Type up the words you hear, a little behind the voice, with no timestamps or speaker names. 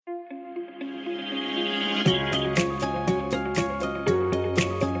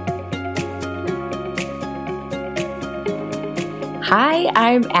Hi,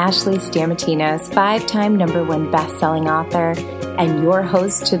 I'm Ashley Stamatinos, 5-time #1 best-selling author, and your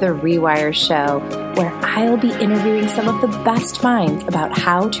host to The Rewire Show, where I'll be interviewing some of the best minds about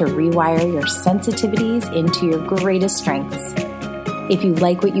how to rewire your sensitivities into your greatest strengths. If you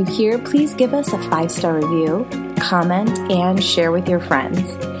like what you hear, please give us a 5-star review, comment, and share with your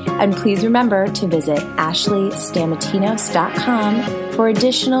friends. And please remember to visit ashleystamatinos.com for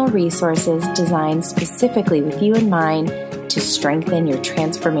additional resources designed specifically with you in mind to strengthen your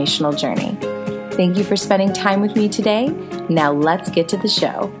transformational journey. Thank you for spending time with me today. Now let's get to the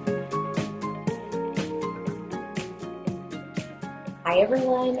show. Hi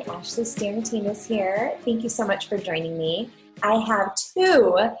everyone, Ashley Stamatinos here. Thank you so much for joining me. I have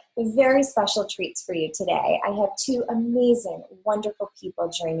 2 very special treats for you today. I have 2 amazing, wonderful people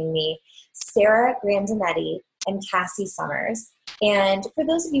joining me, Sarah Grandinetti and Cassy Summers. And for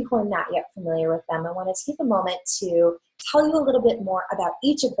those of you who are not yet familiar with them, I want to take a moment to tell you a little bit more about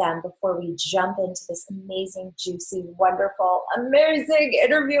each of them before we jump into this amazing, juicy, wonderful, amazing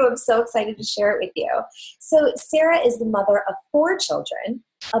interview. I'm so excited to share it with you. So Sarah is the mother of 4 children,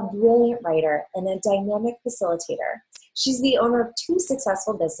 a brilliant writer, and a dynamic facilitator. She's the owner of 2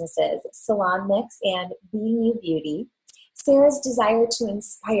 successful businesses, Salon Mix and Being You Beauty. Sarah's desire to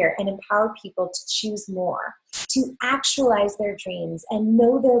inspire and empower people to choose more, to actualize their dreams and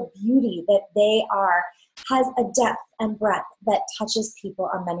know their beauty that they are, has a depth and breadth that touches people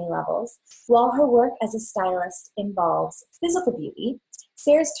on many levels. While her work as a stylist involves physical beauty,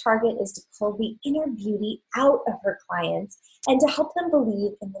 Sarah's target is to pull the inner beauty out of her clients and to help them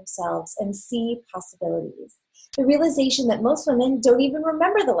believe in themselves and see possibilities. The realization that most women don't even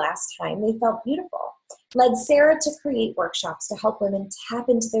remember the last time they felt beautiful led Sarah to create workshops to help women tap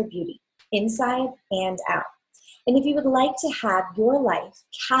into their beauty, inside and out. And if you would like to have your life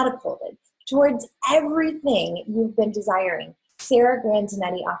catapulted towards everything you've been desiring, Sarah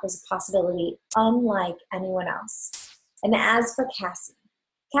Grandinetti offers a possibility unlike anyone else. And as for Cassy,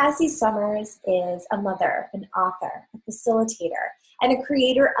 Cassy Summers is a mother, an author, a facilitator, and a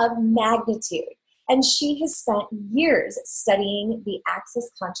creator of magnitude. And she has spent years studying the Access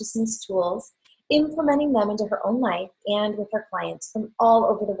Consciousness tools, implementing them into her own life and with her clients from all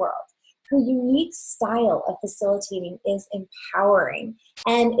over the world. Her unique style of facilitating is empowering,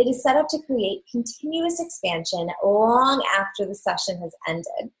 and it is set up to create continuous expansion long after the session has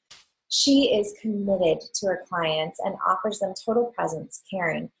ended. She is committed to her clients and offers them total presence,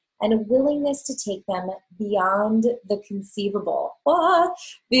 caring, and a willingness to take them beyond the conceivable. Oh,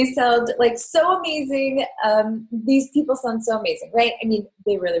 these sound like so amazing. These people sound so amazing, right? I mean,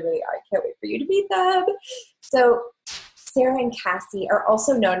 they really, really are. I can't wait for you to meet them. So Sarah and Cassy are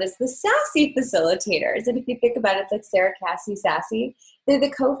also known as the Sassy Facilitators. And if you think about it, it's like Sarah, Cassy, Sassy. They're the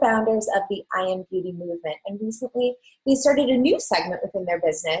co-founders of the I Am Beauty movement. And recently, they started a new segment within their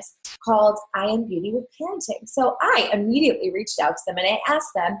business called I Am Beauty with Parenting. So I immediately reached out to them and I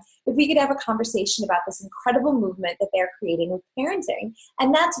asked them if we could have a conversation about this incredible movement that they're creating with parenting.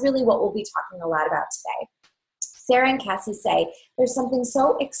 And that's really what we'll be talking a lot about today. Sarah and Cassy say there's something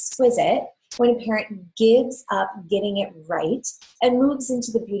so exquisite when a parent gives up getting it right and moves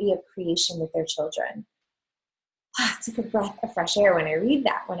into the beauty of creation with their children. It's like a breath of fresh air when I read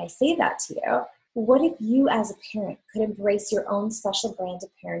that, when I say that to you. What if you as a parent could embrace your own special brand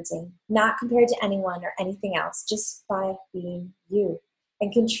of parenting, not compared to anyone or anything else, just by being you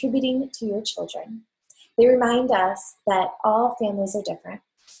and contributing to your children? They remind us that all families are different.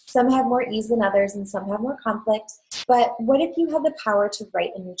 Some have more ease than others and some have more conflict. But what if you had the power to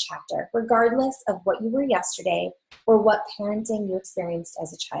write a new chapter, regardless of what you were yesterday or what parenting you experienced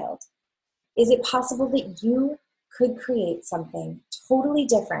as a child? Is it possible that you could create something totally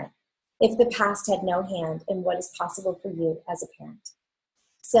different if the past had no hand in what is possible for you as a parent?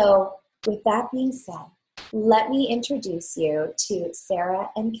 So with that being said, let me introduce you to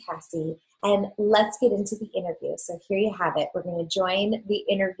Sarah and Cassy, and let's get into the interview. So here you have it. We're going to join the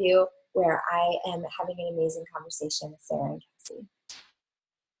interview where I am having an amazing conversation with Sarah and Cassy.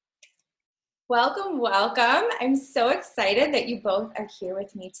 Welcome, welcome. I'm so excited that you both are here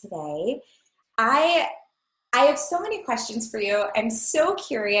with me today. I have so many questions for you. I'm so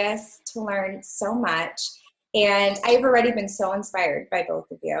curious to learn so much, and I've already been so inspired by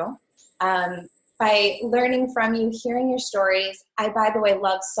both of you. By learning from you, hearing your stories. I, by the way,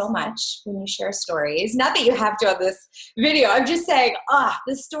 love so much when you share stories. Not that you have to on this video. I'm just saying,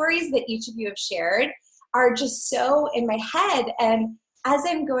 the stories that each of you have shared are just so in my head. And as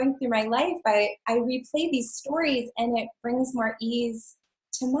I'm going through my life, I replay these stories and it brings more ease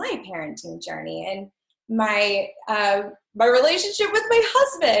to my parenting journey and my relationship with my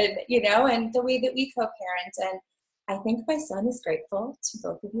husband, and the way that we co-parent. And I think my son is grateful to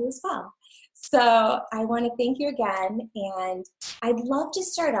both of you as well. So I want to thank you again. And I'd love to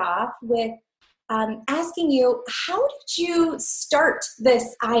start off with asking you, how did you start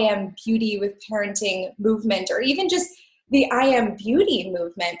this I Am Beauty with Parenting movement, or even just the I Am Beauty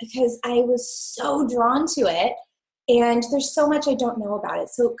movement? Because I was so drawn to it, and there's so much I don't know about it.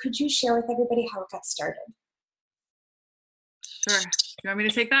 So could you share with everybody how it got started? Sure. You want me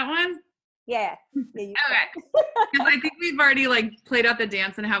to take that one? Yeah. Okay. Because I think we've already played out the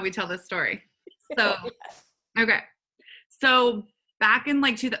dance and how we tell this story. So, okay. So back in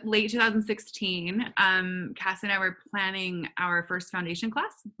late 2016, Cass and I were planning our first foundation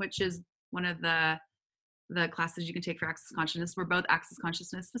class, which is one of the classes you can take for Access Consciousness. We're both Access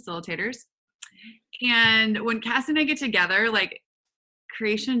Consciousness facilitators. And when Cass and I get together,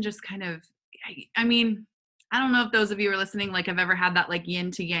 creation just kind of, I mean, I don't know if those of you who are listening have ever had that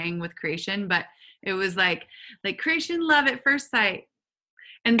yin to yang with creation, but it was like creation, love at first sight.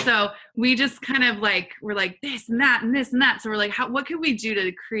 And so we just kind of we're this and that and this and that. So we're what could we do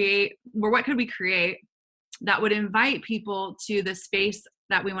to create, or what could we create that would invite people to the space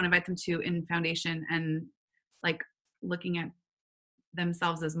that we want to invite them to in foundation, and looking at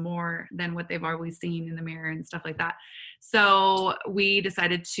themselves as more than what they've always seen in the mirror and stuff like that. So we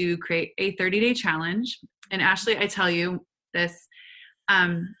decided to create a 30-day challenge. And Ashley, I tell you this,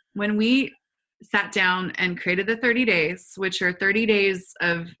 when we sat down and created the 30 days, which are 30 days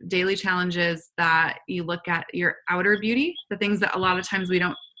of daily challenges that you look at your outer beauty, the things that a lot of times we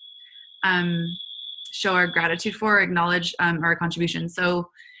don't show our gratitude for, or acknowledge our contribution. So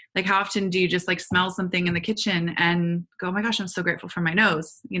how often do you just smell something in the kitchen and go, oh my gosh, I'm so grateful for my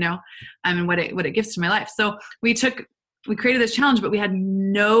nose, and what it gives to my life. So we created this challenge, but we had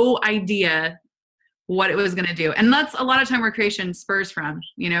no idea what it was going to do. And that's a lot of time where creation spurs from,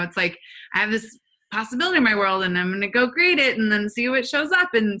 it's I have this possibility in my world and I'm going to go create it and then see what shows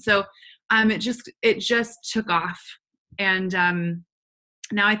up. And so it just took off. And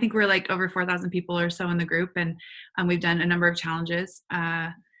now I think we're over 4,000 people or so in the group, and we've done a number of challenges.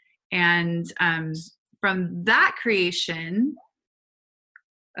 And from that creation,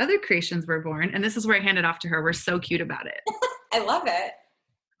 other creations were born. And this is where I hand it off to her. We're so cute about it. I love it.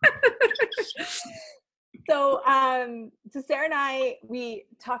 So Sarah and I, we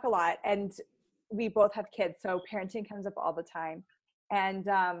talk a lot, and we both have kids. So parenting comes up all the time. And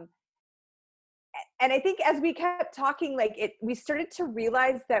I think as we kept talking, we started to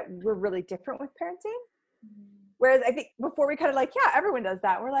realize that we're really different with parenting. Whereas I think before we kind of yeah, everyone does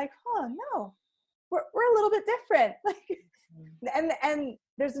that. We're oh no, we're a little bit different. And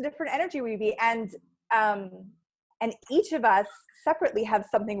there's a different energy we be. And each of us separately have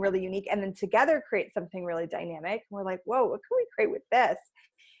something really unique, and then together create something really dynamic. We're whoa, what can we create with this?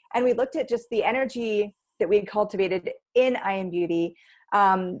 And we looked at just the energy that we had cultivated in I Am Beauty,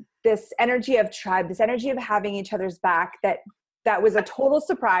 this energy of tribe, this energy of having each other's back, that was a total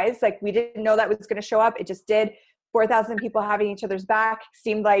surprise. We didn't know that was going to show up. It just did. 4,000 people having each other's back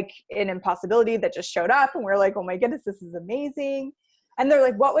seemed like an impossibility that just showed up. And we're oh my goodness, this is amazing. And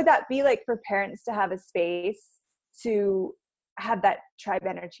they're what would that be like for parents to have a space to have that tribe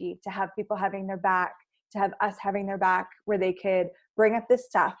energy, to have people having their back, to have us having their back, where they could bring up this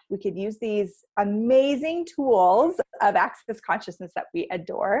stuff. We could use these amazing tools of Access Consciousness that we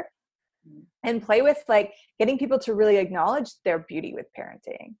adore, and play with getting people to really acknowledge their beauty with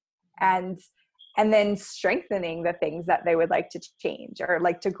parenting, and then strengthening the things that they would like to change, or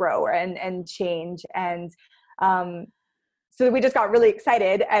to grow, and change. And so we just got really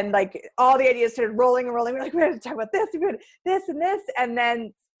excited, and all the ideas started rolling and rolling. We're we had to talk about this, we had this and this. And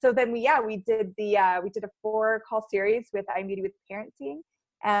then we did a 4-call series with I Am Beauty with Parenting,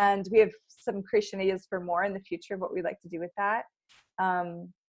 and we have some creation ideas for more in the future of what we'd like to do with that.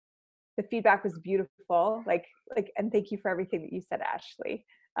 The feedback was beautiful, and thank you for everything that you said, Ashley.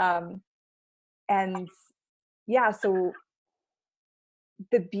 And yeah, so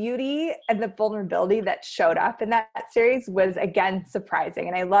the beauty and the vulnerability that showed up in that series was, again, surprising.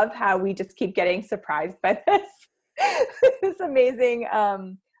 And I love how we just keep getting surprised by this amazing,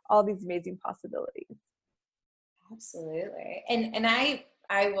 all these amazing possibilities. Absolutely. And I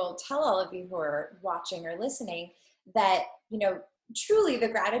will tell all of you who are watching or listening that, truly the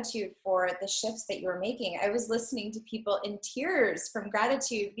gratitude for the shifts that you're making. I was listening to people in tears from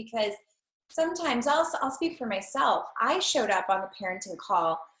gratitude, because sometimes I'll speak for myself. I showed up on the parenting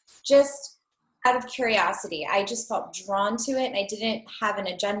call just out of curiosity. I just felt drawn to it, and I didn't have an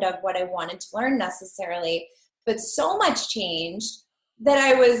agenda of what I wanted to learn necessarily, but so much changed that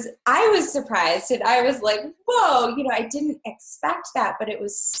I was surprised, and I was whoa, I didn't expect that, but it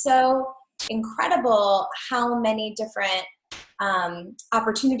was so incredible how many different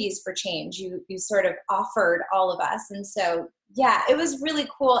opportunities for change you sort of offered all of us. And so, yeah, it was really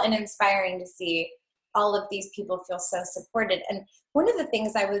cool and inspiring to see all of these people feel so supported. And one of the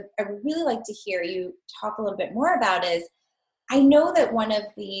things I would really like to hear you talk a little bit more about is, I know that one of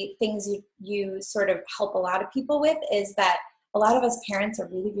the things you sort of help a lot of people with is that a lot of us parents are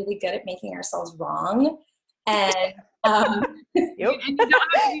really, really good at making ourselves wrong. And and you don't have to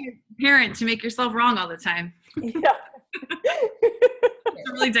be a parent to make yourself wrong all the time. Yeah. It's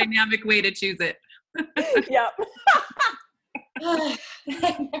a really dynamic way to choose it. Yep. I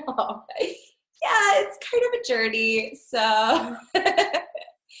know. Yeah, it's kind of a journey. So, but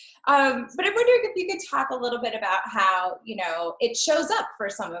I'm wondering if you could talk a little bit about how, it shows up for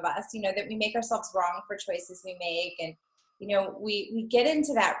some of us, that we make ourselves wrong for choices we make. And, we get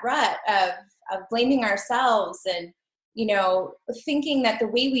into that rut of blaming ourselves and, thinking that the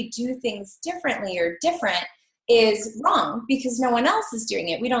way we do things differently or different is wrong because no one else is doing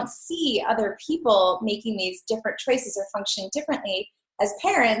it. We don't see other people making these different choices or functioning differently as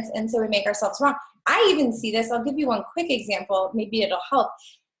parents, and so we make ourselves wrong. I even see this. I'll give you one quick example. Maybe it'll help.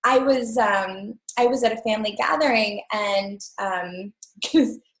 I was at a family gathering, and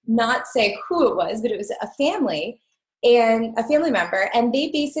not say who it was, but it was a family member, and they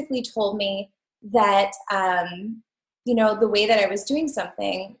basically told me that the way that I was doing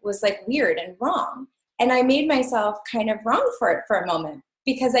something was like weird and wrong. And I made myself kind of wrong for it for a moment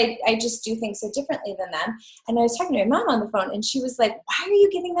because I just do things so differently than them. And I was talking to my mom on the phone, and she was like, why are you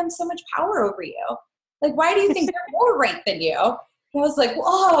giving them so much power over you? Like, why do you think they're more right than you? And I was like,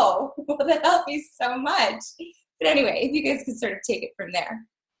 whoa, well, that helped me so much. But anyway, if you guys could sort of take it from there.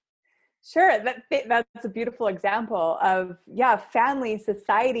 Sure. That's a beautiful example of, family,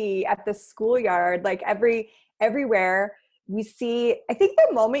 society, at the schoolyard, like everywhere. We see, I think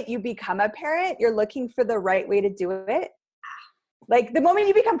the moment you become a parent, you're looking for the right way to do it. Like the moment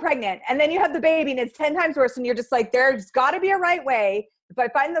you become pregnant and then you have the baby and it's 10 times worse, and you're just like, there's got to be a right way. If I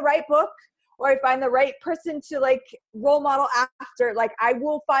find the right book or I find the right person to like role model after, like I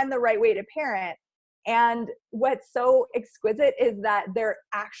will find the right way to parent. And what's so exquisite is that there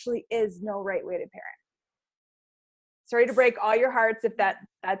actually is no right way to parent. Sorry to break all your hearts if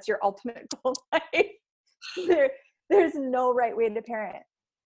that's your ultimate goal in life. There's no right way to parent.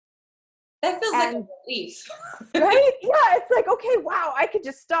 That feels like a relief. Right? Yeah, it's like, okay, wow, I could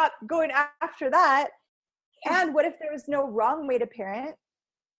just stop going after that. And what if there was no wrong way to parent?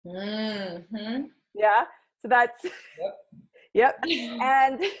 Mm-hmm. Yeah, so that's, yep.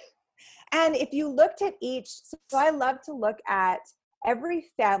 And if you looked at each, so I love to look at every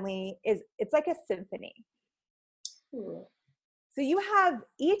family it's like a symphony. Ooh. So you have,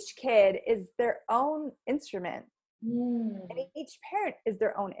 each kid is their own instrument. Mm. And each parent is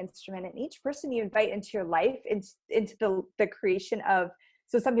their own instrument, and each person you invite into your life, into the creation of,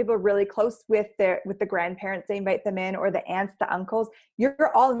 so some people are really close with the grandparents, they invite them in, or the aunts, the uncles,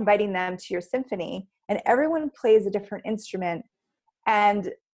 you're all inviting them to your symphony, and everyone plays a different instrument, and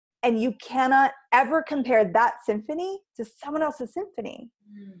you cannot ever compare that symphony to someone else's symphony,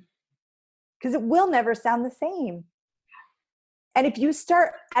 because it will never sound the same. And if you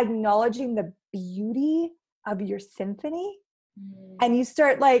start acknowledging the beauty of your symphony, and you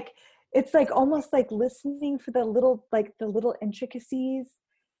start like, it's like almost like listening for the little intricacies,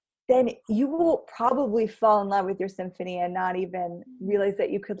 then you will probably fall in love with your symphony and not even realize that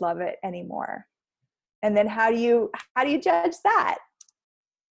you could love it anymore. And then how do you judge that?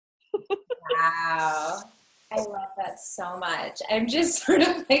 Wow. I love that so much. I'm just sort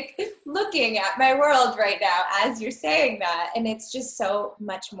of like looking at my world right now as you're saying that. And it's just so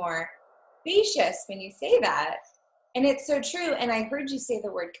much more spacious when you say that. And it's so true. And I heard you say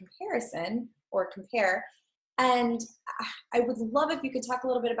the word comparison or compare. And I would love if you could talk a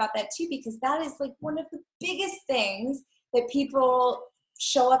little bit about that too, because that is like one of the biggest things that people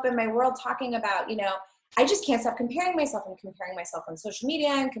show up in my world talking about. I just can't stop comparing myself. I'm comparing myself on social media.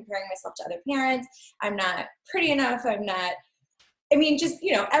 I'm comparing myself to other parents. I'm not pretty enough. Just,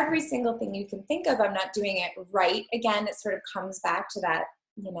 every single thing you can think of, I'm not doing it right. Again, it sort of comes back to that,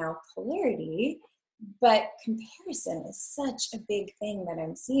 polarity. But comparison is such a big thing that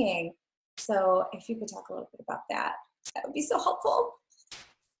I'm seeing. So if you could talk a little bit about that, that would be so helpful.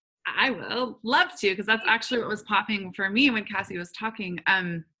 I will love to, because that's actually what was popping for me when Cassy was talking.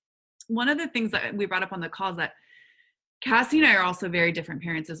 One of the things that we brought up on the call is that Cassy and I are also very different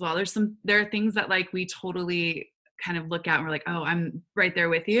parents as well. There are things that like we totally kind of look at and we're like, oh, I'm right there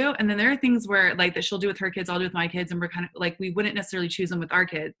with you. And then there are things where like that she'll do with her kids, I'll do with my kids. And we're kind of like, we wouldn't necessarily choose them with our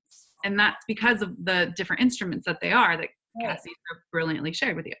kids. And that's because of the different instruments that they are, that Cassy so brilliantly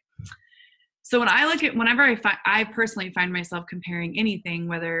shared with you. So when I look at, whenever I personally find myself comparing anything,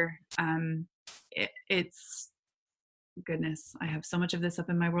 whether it's, goodness, I have so much of this up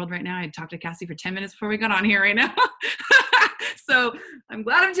in my world right now. I talked to Cassy for 10 minutes before we got on here right now. So I'm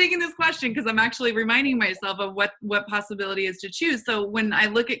glad I'm taking this question, because I'm actually reminding myself of what possibility is to choose. So when I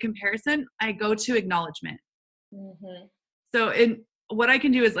look at comparison, I go to acknowledgement. Mm-hmm. So what I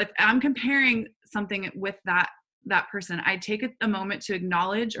can do is, if I'm comparing something with that person, I take a moment to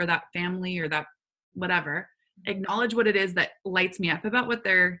acknowledge, or that family, or that whatever, acknowledge what it is that lights me up about what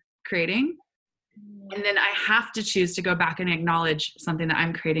they're creating. And then I have to choose to go back and acknowledge something that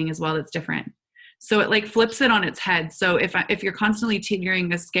I'm creating as well that's different. So it like flips it on its head. So if you're constantly teetering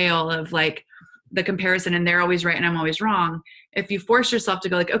the scale of like the comparison, and they're always right and I'm always wrong, if you force yourself to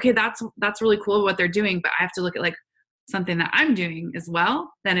go like, okay, that's really cool what they're doing, but I have to look at like something that I'm doing as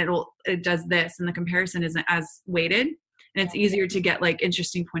well, then it does this, and the comparison isn't as weighted, and it's easier to get like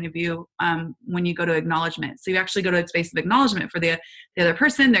interesting point of view when you go to acknowledgement. So you actually go to a space of acknowledgement for the other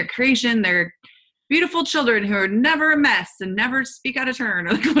person, their creation, their beautiful children who are never a mess and never speak out of turn,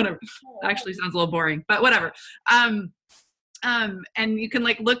 or like whatever. Actually sounds a little boring, but whatever. And you can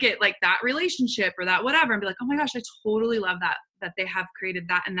like look at like that relationship or that whatever and be like, oh my gosh, I totally love that they have created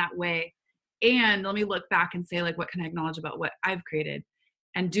that in that way. And let me look back and say like, what can I acknowledge about what I've created?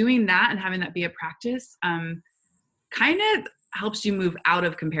 And doing that and having that be a practice kind of helps you move out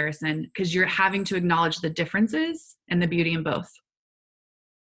of comparison, because you're having to acknowledge the differences and the beauty in both.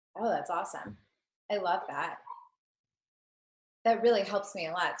 Oh, that's awesome. I love that. That really helps me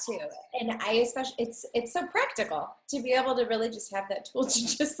a lot too. And I especially, it's so practical to be able to really just have that tool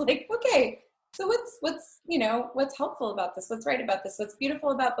to just like, okay, so what's helpful about this? What's right about this? What's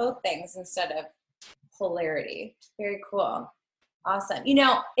beautiful about both things, instead of polarity. Very cool. Awesome.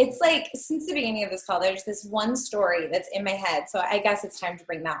 It's like, since the beginning of this call, there's this one story that's in my head. So I guess it's time to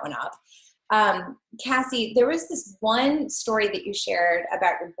bring that one up. Cassy, there was this one story that you shared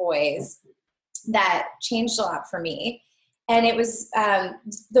about your boys that changed a lot for me. And it was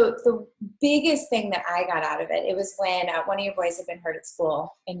the biggest thing that I got out of it. It was when one of your boys had been hurt at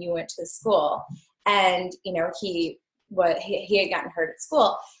school, and you went to the school, and he had gotten hurt at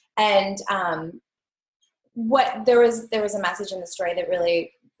school, and there was a message in the story that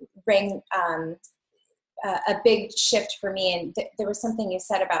really rang a big shift for me. And there was something you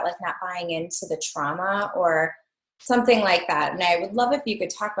said about like not buying into the trauma or something like that. And I would love if you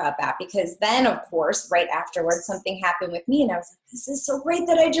could talk about that, because then of course, right afterwards, something happened with me, and I was like, this is so great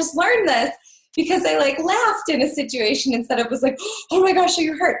that I just learned this, because I like laughed in a situation instead of was like, oh my gosh, are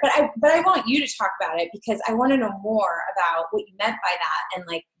you hurt? But I want you to talk about it, because I want to know more about what you meant by that, and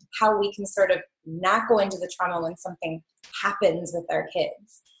like how we can sort of not go into the trauma when something happens with our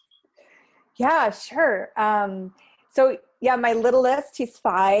kids. Yeah, sure. So yeah, my littlest, he's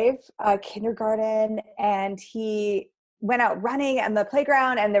 5, kindergarten, and he went out running on the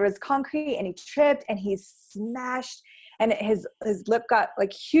playground, and there was concrete, and he tripped, and he smashed, and his lip got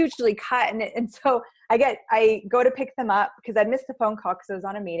like hugely cut. And so I go to pick them up, because I'd missed the phone call because I was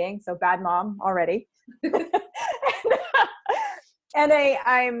on a meeting. So bad mom already. And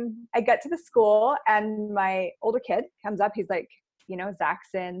I get to the school, and my older kid comes up. He's like, Zach's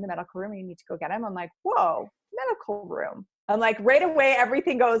in the medical room. You need to go get him. I'm like, whoa, medical room. I'm like, right away,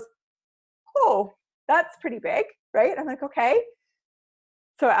 everything goes, oh, that's pretty big, right? I'm like, okay.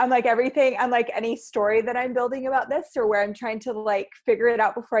 So I'm like, any story that I'm building about this, or where I'm trying to like figure it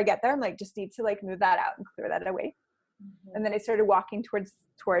out before I get there, I'm like, just need to like move that out and clear that away. Mm-hmm. And then I started walking towards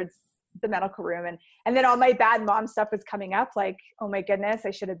the medical room, and then all my bad mom stuff was coming up, like, oh my goodness,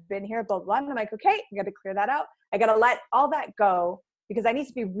 I should have been here, blah, blah. And I'm like, okay, I got to clear that out. I got to let all that go, because I need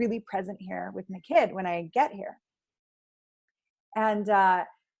to be really present here with my kid when I get here. And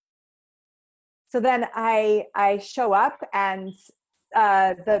so then I show up, and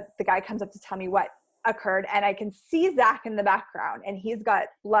the guy comes up to tell me what occurred, and I can see Zach in the background, and he's got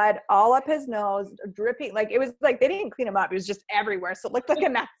blood all up his nose, dripping. Like, it was like they didn't clean him up, it was just everywhere, so it looked like a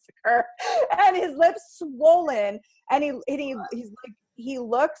massacre. And his lips swollen, and he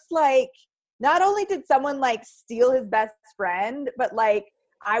looks like, not only did someone like steal his best friend, but like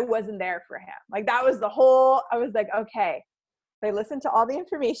I wasn't there for him. Like, that was I was like, okay. So I listened to all the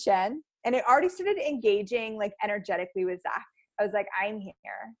information, and it already started engaging like energetically with Zach. I was like, I'm here.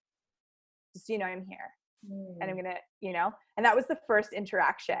 Just, I'm here. And I'm going to, and that was the first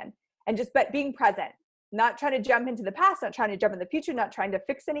interaction. And but being present, not trying to jump into the past, not trying to jump in the future, not trying to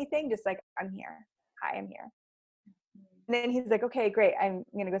fix anything, just like, I'm here. Hi, I'm here. And then he's like, okay, great. I'm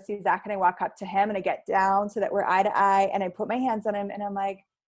going to go see Zach. And I walk up to him, and I get down so that we're eye to eye, and I put my hands on him, and I'm like,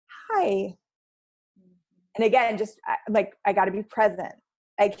 hi. And again, just like, I got to be present.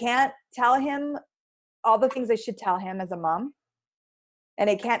 I can't tell him all the things I should tell him as a mom. And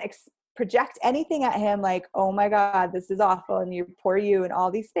I can't project anything at him like, oh my God, this is awful. And you poor you and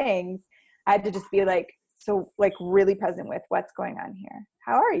all these things. I had to just be like, so like really present with what's going on here.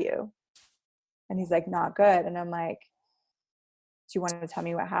 How are you? And he's like, not good. And I'm like, do you want to tell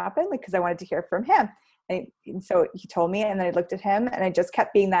me what happened? Like, cause I wanted to hear from him. And so he told me, and then I looked at him and I just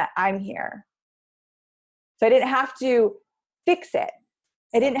kept being that I'm here. So I didn't have to fix it.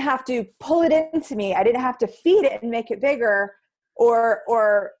 I didn't have to pull it into me. I didn't have to feed it and make it bigger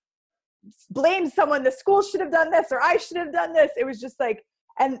or blame someone. The school should have done this, or I should have done this. It was just like,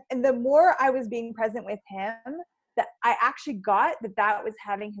 and the more I was being present with him, that I actually got that was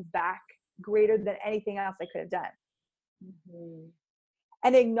having his back greater than anything else I could have done. Mm-hmm.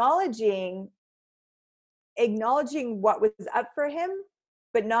 And acknowledging what was up for him,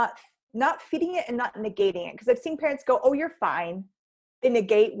 but not feeding it and not negating it. Because I've seen parents go, oh, you're fine. They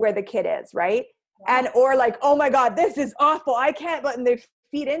negate where the kid is, right? Yeah. And or like, oh my God, this is awful. I can't, and they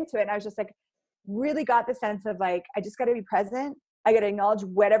feed into it. And I was just like, really got the sense of like, I just got to be present. I got to acknowledge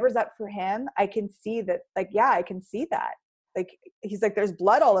whatever's up for him. I can see that, like, yeah, I can see that. Like, he's like, there's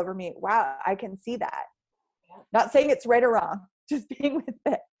blood all over me. Wow, I can see that. Yeah. Not saying it's right or wrong, just being with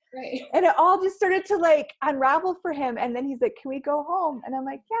it. Right. And it all just started to like unravel for him. And then he's like, can we go home? And I'm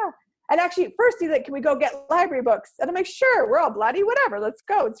like, yeah. And actually at first he's like, can we go get library books? And I'm like, sure, we're all bloody, whatever. Let's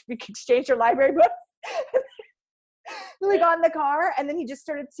go. We can exchange your library books. We got in the car, and then he just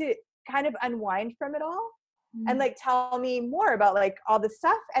started to kind of unwind from it all and like tell me more about like all this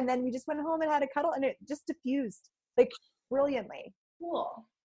stuff. And then we just went home and had a cuddle, and it just diffused like brilliantly. Cool.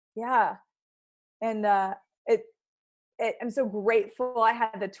 Yeah. And I'm so grateful I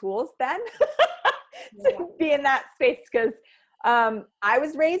had the tools then to be in that space, because I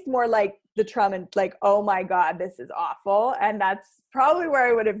was raised more like the trauma and like, oh my God, this is awful. And that's probably where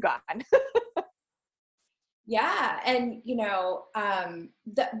I would have gone. Yeah. And, you know,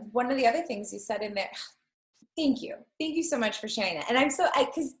 one of the other things you said in there, thank you. Thank you so much for sharing that. And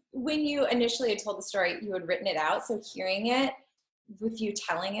because when you initially had told the story, you had written it out. So hearing it with you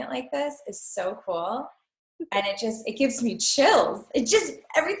telling it like this is so cool. And it gives me chills. It just,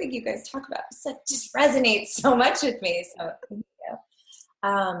 everything you guys talk about just resonates so much with me. So thank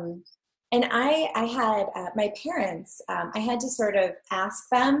you. And I had my parents, I had to sort of ask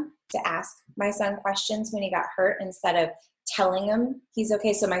them to ask my son questions when he got hurt instead of telling him he's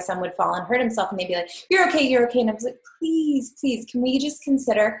okay. So my son would fall and hurt himself, and they'd be like, you're okay, you're okay. And I was like, please, can we just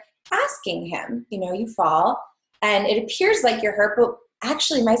consider asking him, you know, you fall and it appears like you're hurt, but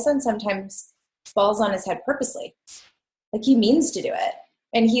actually my son sometimes falls on his head purposely. Like he means to do it.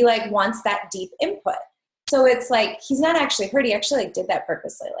 And he like wants that deep input. So it's like, he's not actually hurt. He actually like did that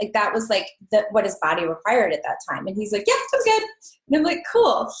purposely. Like that was like what his body required at that time. And he's like, yeah, I'm good. And I'm like,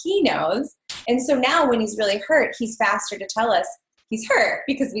 cool. He knows. And so now when he's really hurt, he's faster to tell us he's hurt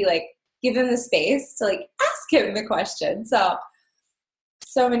because we like give him the space to like ask him the question.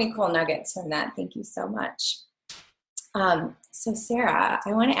 So many cool nuggets from that. Thank you so much. So Sarah,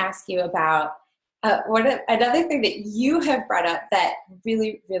 I want to ask you about another thing that you have brought up that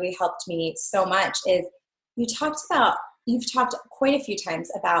really, really helped me so much is you've talked quite a few times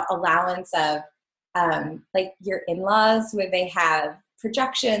about allowance of like your in-laws when they have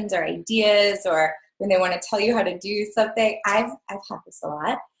projections or ideas or when they want to tell you how to do something. I've had this a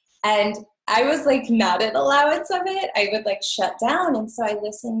lot. And I was like not an allowance of it. I would like shut down. And so I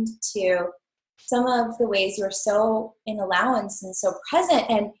listened to some of the ways you're so in allowance and so present.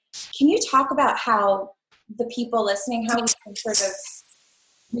 And can you talk about how the people listening, how we can sort of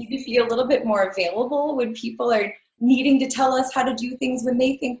maybe feel a little bit more available when people are needing to tell us how to do things when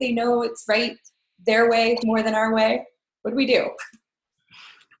they think they know it's right their way more than our way? What do we do?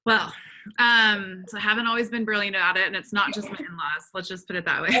 Well, so I haven't always been brilliant at it, and it's not just my in-laws. Let's just put it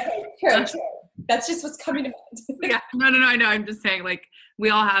that way. Okay, sure. That's just what's coming to mind. Yeah, no, I know. I'm just saying, like, we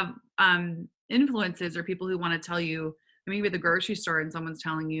all have influences or people who want to tell you, maybe at the grocery store and someone's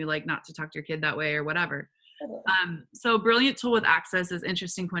telling you, like, not to talk to your kid that way or whatever. So brilliant tool with access is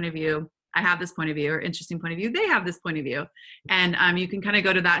interesting point of view. I have this point of view, or interesting point of view. They have this point of view. And you can kind of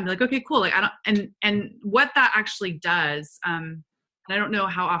go to that and be like, okay, cool. Like, and what that actually does, I don't know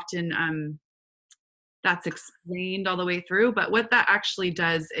how often that's explained all the way through, but what that actually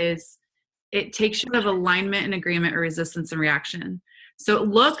does is it takes you out of alignment and agreement or resistance and reaction. So it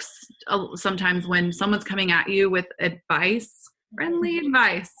looks sometimes when someone's coming at you with advice, friendly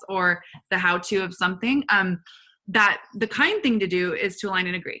advice, or the how-to of something, that the kind thing to do is to align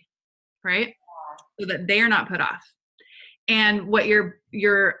and agree, right? So that they are not put off. And what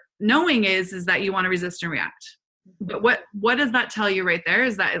you're knowing is that you want to resist and react. But what does that tell you right there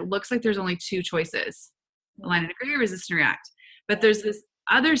is that it looks like there's only two choices: align and agree, or resist and react. But there's this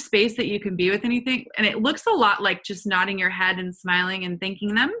other space that you can be with anything, and it looks a lot like just nodding your head and smiling and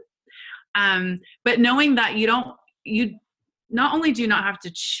thanking them. But knowing that you not only do you not have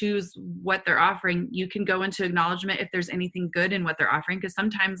to choose what they're offering, you can go into acknowledgement if there's anything good in what they're offering. Because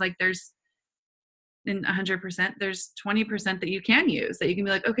sometimes, like, there's in 100%, there's 20% that you can use, that you can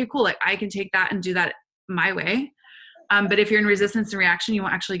be like, okay, cool, like I can take that and do that my way. But if you're in resistance and reaction, you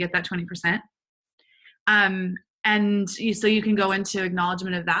won't actually get that 20%. So you can go into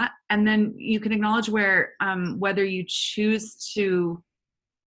acknowledgement of that, and then you can acknowledge where whether you choose to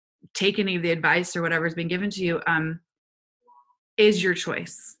take any of the advice or whatever's been given to you is your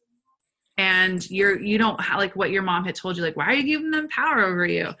choice. And you don't like what your mom had told you, like, why are you giving them power over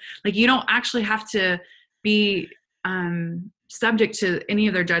you? Like, you don't actually have to be subject to any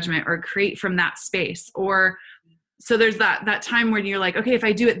of their judgment or create from that space. Or so there's that time when you're like, okay, if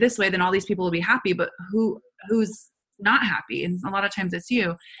I do it this way, then all these people will be happy, but who's not happy? And a lot of times it's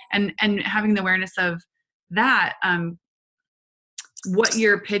you. And having the awareness of that, what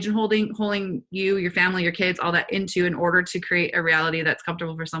you're pigeonholing you, your family, your kids, all that into in order to create a reality that's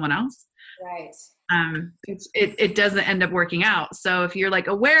comfortable for someone else. Right. It doesn't end up working out. So if you're like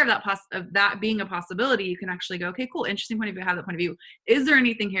aware of that being a possibility, you can actually go, okay, cool, interesting point of view. I have that point of view. Is there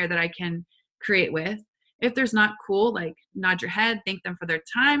anything here that I can create with? If there's not, cool, like nod your head, thank them for their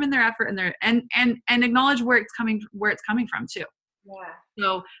time and their effort and acknowledge where it's coming from too. Yeah.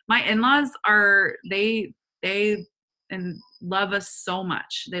 So my in-laws they and love us so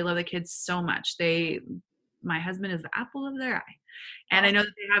much. They love the kids so much. My husband is the apple of their eye. And I know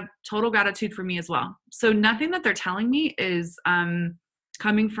that they have total gratitude for me as well. So nothing that they're telling me is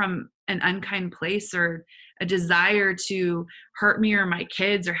coming from an unkind place or a desire to hurt me or my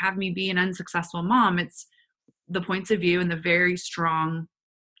kids or have me be an unsuccessful mom. It's the points of view and the very strong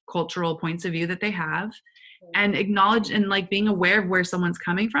cultural points of view that they have, and acknowledge and like being aware of where someone's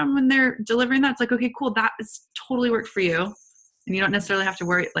coming from when they're delivering that. It's like, okay, cool, that is totally worked for you. And you don't necessarily have to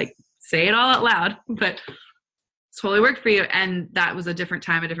worry, like say it all out loud, but it's totally worked for you. And that was a different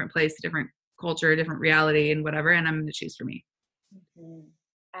time, a different place, a different culture, a different reality and whatever. And I'm going to choose for me. Mm-hmm.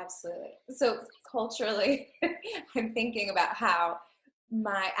 Absolutely. So culturally, I'm thinking about how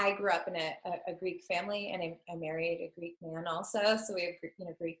I grew up in a Greek family, and I married a Greek man also. So we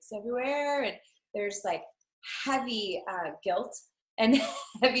have, Greeks everywhere, and there's like heavy guilt and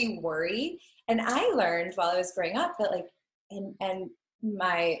heavy worry. And I learned while I was growing up that and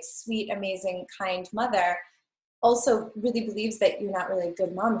my sweet, amazing, kind mother also really believes that you're not really a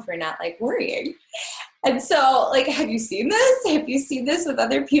good mom if you're not like worrying. And so, like, have you seen this? Have you seen this with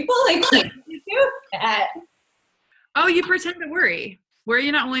other people? Like, what do you do that? Oh, you pretend to worry. Where are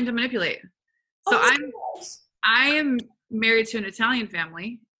you not willing to manipulate? So I am married to an Italian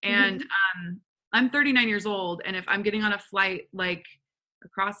family, and I'm 39 years old. And if I'm getting on a flight, like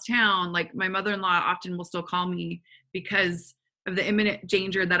across town, like my mother-in-law often will still call me because of the imminent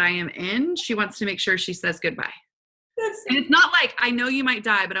danger that I am in. She wants to make sure she says goodbye. And it's not like, I know you might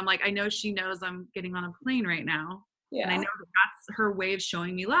die, but I'm like, I know she knows I'm getting on a plane right now. Yeah. And I know that's her way of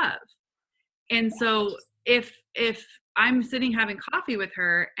showing me love. And so if I'm sitting having coffee with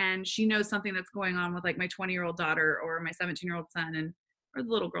her and she knows something that's going on with like my 20-year-old daughter or my 17-year-old son or the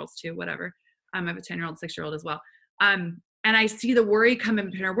little girls too, whatever. I have a 10-year-old, 6-year-old as well. And I see the worry come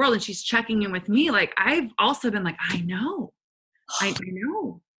into her world and she's checking in with me. Like, I've also been like, I know.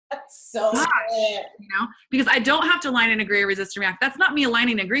 That's so gosh, good. Because I don't have to align and agree or resist and react. That's not me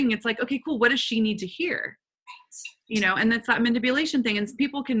aligning and agreeing. It's like, okay, cool. What does she need to hear? And that's that manipulation thing. And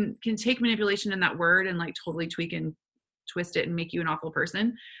people can take manipulation in that word and like totally tweak and twist it and make you an awful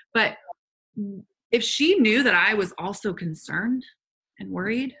person. But if she knew that I was also concerned and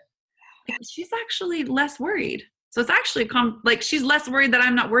worried, like, she's actually less worried. So it's actually she's less worried that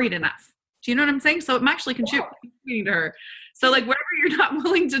I'm not worried enough. Do you know what I'm saying? So I'm actually contributing to her. So like, wherever you're not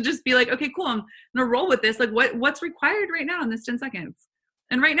willing to just be like, okay, cool, I'm gonna roll with this. Like, what's required right now in this 10 seconds?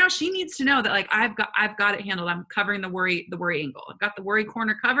 And right now she needs to know that like, I've got it handled. I'm covering the worry angle. I've got the worry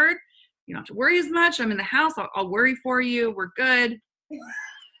corner covered. You don't have to worry as much. I'm in the house. I'll worry for you. We're good.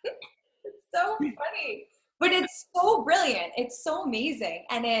 It's so funny, but it's so brilliant. It's so amazing.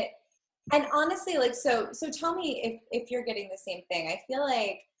 And honestly, like, so tell me if you're getting the same thing. I feel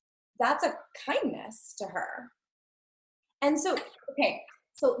like that's a kindness to her. And so, okay,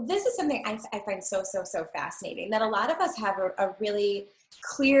 so this is something I find so fascinating, that a lot of us have a really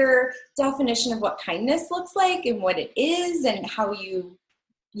clear definition of what kindness looks like and what it is and how you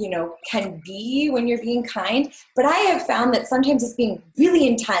can be when you're being kind. But I have found that sometimes it's being really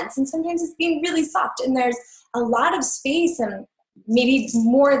intense and sometimes it's being really soft, and there's a lot of space, and maybe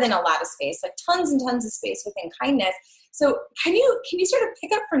more than a lot of space, like tons and tons of space within kindness. So can you sort of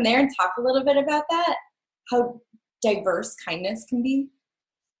pick up from there and talk a little bit about that? How diverse kindness can be?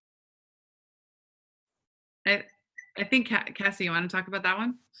 I think Cassy, you want to talk about that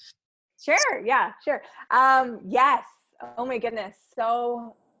one? Sure. Yeah, sure. Yes. Oh my goodness.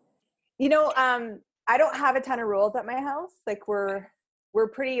 So, I don't have a ton of rules at my house. Like we're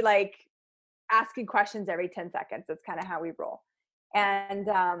pretty like asking questions every 10 seconds. That's kind of how we roll. And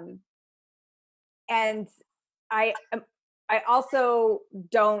I also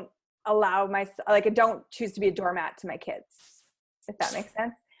don't allow I don't choose to be a doormat to my kids, if that makes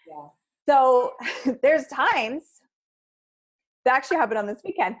sense. Yeah. So there's times that actually happened on this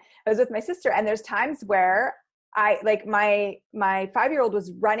weekend. I was with my sister, and there's times where my 5-year-old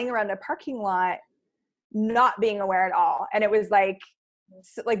was running around a parking lot, not being aware at all. And it was like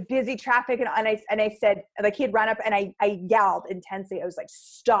busy traffic. And I said, like, he had run up, and I yelled intensely. I was like,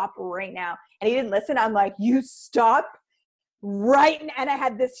 stop right now. And he didn't listen. I'm like, you stop right. And I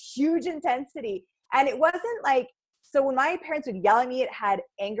had this huge intensity, and it wasn't like, so when my parents would yell at me, it had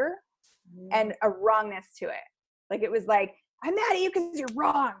anger and a wrongness to it. Like, it was like, I'm mad at you because you're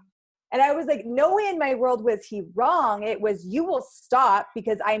wrong. And I was like, no way in my world was he wrong. It was, you will stop,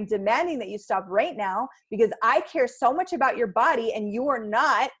 because I'm demanding that you stop right now, because I care so much about your body and you are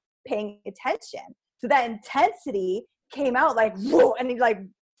not paying attention. So that intensity came out like, whoa, and he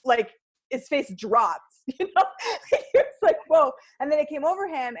like his face dropped, He was like, whoa. And then it came over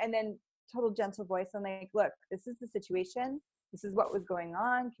him, and then total gentle voice. I'm like, look, this is the situation. This is what was going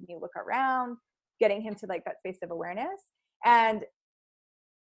on. Can you look around? Getting him to like that space of awareness. And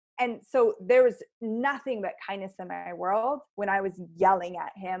so there was nothing but kindness in my world when I was yelling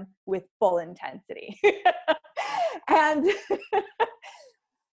at him with full intensity. And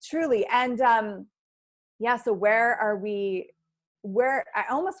truly. And so where are we, where I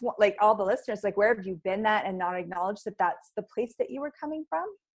almost want, like, all the listeners, like, where have you been at and not acknowledged that that's the place that you were coming from?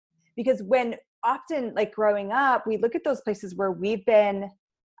 Because when often, like, growing up, we look at those places where we've been,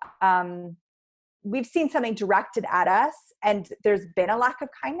 we've seen something directed at us and there's been a lack of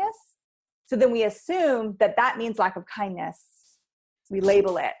kindness. So then we assume that that means lack of kindness. We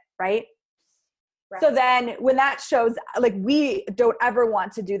label it, right? So then when that shows, like, we don't ever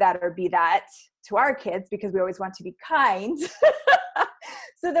want to do that or be that to our kids, because we always want to be kind.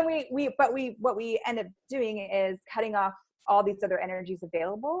 So then what we end up doing is cutting off all these other energies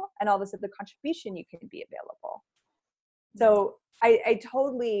available and all this other contribution you can be available. So I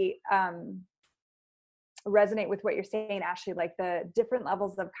totally resonate with what you're saying, Ashley. Like, the different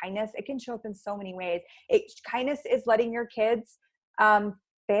levels of kindness, it can show up in so many ways. Kindness is letting your kids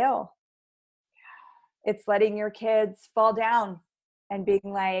fail. It's letting your kids fall down and being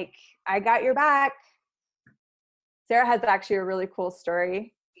like, I got your back. Sarah has actually a really cool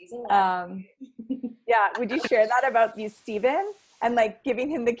story. Yeah. Would you share that about you, Steven, and like giving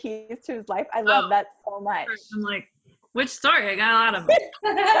him the keys to his life? I love that so much. I'm like, which story? I got a lot of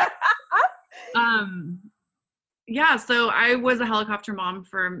them. Yeah. So I was a helicopter mom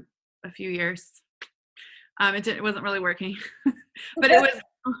for a few years. It wasn't really working, but it was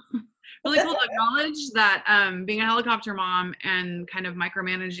really cool to acknowledge that being a helicopter mom and kind of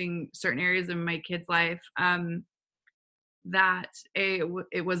micromanaging certain areas of my kid's life, that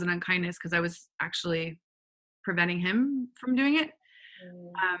it was an unkindness, because I was actually preventing him from doing it.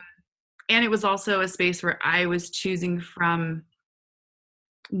 And it was also a space where I was choosing from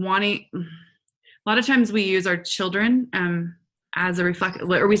wanting. A lot of times we use our children as a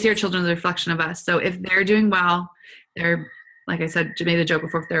or we see our children as a reflection of us. So if they're doing well, they're, like I said, made the joke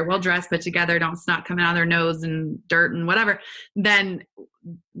before, if they're well dressed, but together, don't snot coming out of their nose and dirt and whatever, then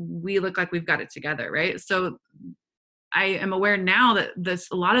we look like we've got it together, right? So I am aware now that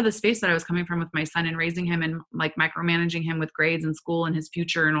a lot of the space that I was coming from with my son and raising him and like micromanaging him with grades and school and his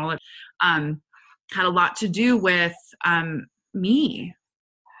future and all that, had a lot to do with me.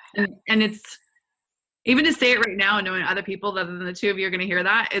 And it's, even to say it right now and knowing other people other than the two of you are going to hear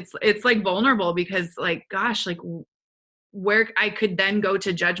that, it's like vulnerable, because like, gosh, like, where I could then go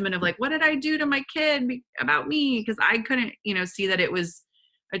to judgment of like, what did I do to my kid about me? Because I couldn't, see that it was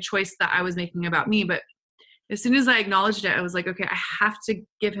a choice that I was making about me. But as soon as I acknowledged it, I was like, okay, I have to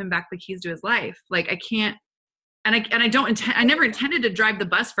give him back the keys to his life. Like, I can't, and I never intended to drive the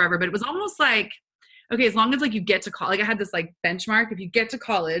bus forever, but it was almost like, okay, as long as like you get to college, like I had this like benchmark. If you get to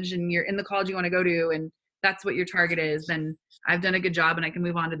college and you're in the college you want to go to, and that's what your target is, then I've done a good job and I can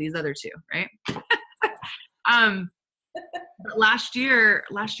move on to these other two. Right. But last year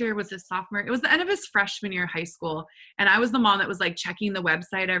was his sophomore. It was the end of his freshman year of high school. And I was the mom that was like checking the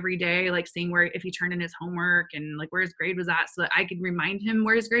website every day, like seeing where, if he turned in his homework and like where his grade was at, so that I could remind him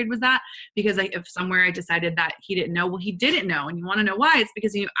where his grade was at. Because if somewhere I decided that he didn't know, well, he didn't know. And you want to know why? It's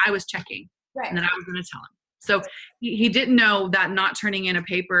because I was checking, right, and then I was going to tell him. So he didn't know that not turning in a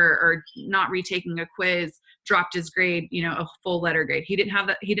paper or not retaking a quiz dropped his grade, a full letter grade. He didn't have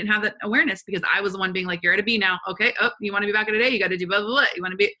that awareness, because I was the one being like, you're at a B now. Okay. Oh, you want to be back at a day? You got to do blah, blah, blah. You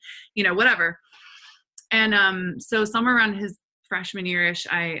want to be, whatever. And so somewhere around his freshman year-ish,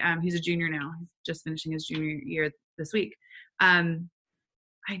 he's a junior now. He's just finishing his junior year this week. I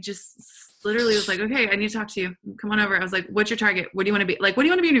just literally was like, okay, I need to talk to you. Come on over. I was like, what's your target? What do you want to be? Like, what do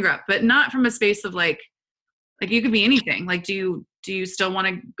you want to be when you grow up? But not from a space of like you could be anything. Like, do you still want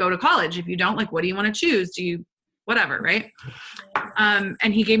to go to college? If you don't, like, what do you want to choose? Do you, whatever, right?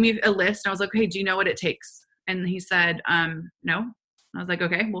 And he gave me a list. I was like, okay, do you know what it takes? And he said, no. I was like,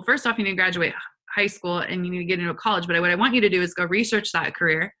 okay, well, first off, you need to graduate high school and you need to get into a college. But what I want you to do is go research that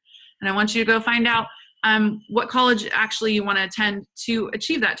career. And I want you to go find out what college actually you want to attend to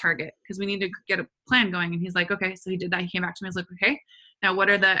achieve that target, because we need to get a plan going. And he's like, okay. So he did that. He came back to me. I was like, okay, now what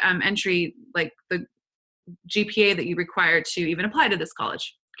are the entry, like the GPA that you require to even apply to this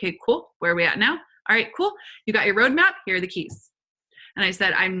college? Okay, cool. Where are we at now? All right, cool. You got your roadmap. Here are the keys. And I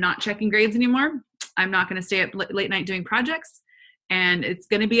said, I'm not checking grades anymore. I'm not going to stay up late night doing projects. And it's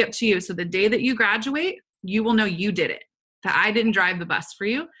going to be up to you. So the day that you graduate, you will know you did it. That I didn't drive the bus for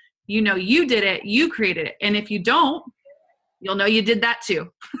you. You know you did it. You created it. And if you don't, you'll know you did that too.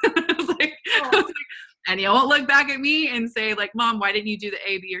 I was like, and you won't look back at me and say like, Mom, why didn't you do the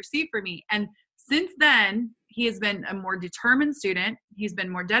A, B, or C for me? And since then, he has been a more determined student. He's been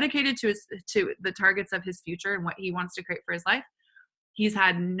more dedicated to the targets of his future and what he wants to create for his life. He's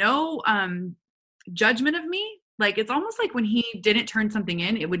had no judgment of me. Like, it's almost like when he didn't turn something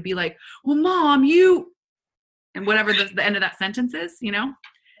in, it would be like, well, Mom, you, and whatever the end of that sentence is,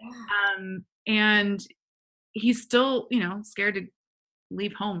 and he's still, scared to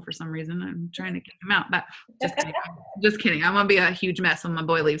leave home for some reason. I'm trying to kick him out, but just kidding. I'm going to be a huge mess when my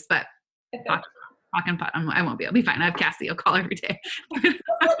boy leaves, but I won't be. I'll be fine. I have Cassy. I'll call every day.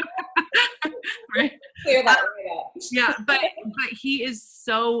 Right? Clear that right up. Yeah, but he is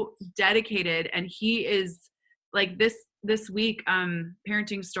so dedicated, and he is like this week.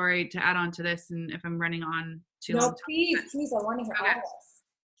 Parenting story to add on to this, and if I'm running on too long. No, please, I want to hear all this.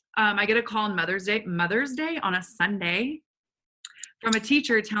 I get a call on Mother's Day on a Sunday, from a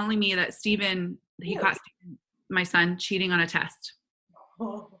teacher telling me that Steven, he caught my son cheating on a test. I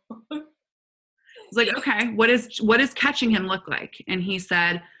was like, okay, what is catching him look like? And he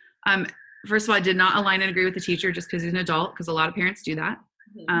said, first of all, I did not align and agree with the teacher just because he's an adult, because a lot of parents do that.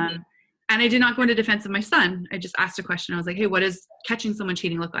 Mm-hmm. And I did not go into defense of my son. I just asked a question. I was like, hey, what does catching someone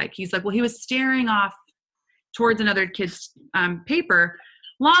cheating look like? He's like, well, he was staring off towards another kid's paper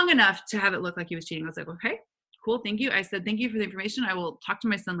long enough to have it look like he was cheating. I was like, okay, cool. Thank you. I said, thank you for the information. I will talk to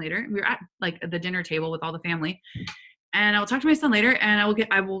my son later. We were at like the dinner table with all the family. And I will talk to my son later, and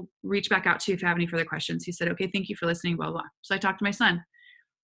I will reach back out to you if you have any further questions. He said, okay, thank you for listening, blah, blah. So I talked to my son.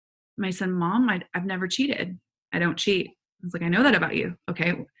 My son, Mom, I've never cheated. I don't cheat. I was like, I know that about you.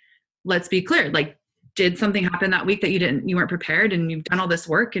 Okay, let's be clear. Like, did something happen that week that you weren't prepared, and you've done all this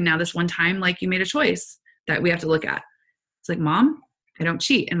work, and now this one time, like, you made a choice that we have to look at? It's like, Mom, I don't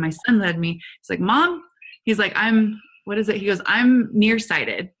cheat. And my son led me. He's like, Mom, he's like, what is it? He goes, I'm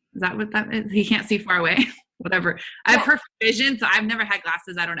nearsighted. Is that what that is? He can't see far away. Whatever. I have perfect vision, so I've never had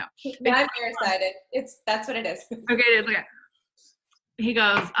glasses. I don't know. No, I'm nearsighted. That's what it is. Okay, it is. Okay. He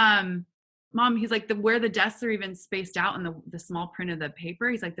goes, Mom, he's like, where the desks are even spaced out in the small print of the paper,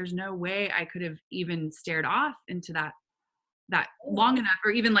 he's like, there's no way I could have even stared off into that long enough,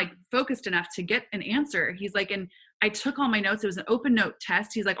 or even like focused enough to get an answer. He's like, and I took all my notes. It was an open note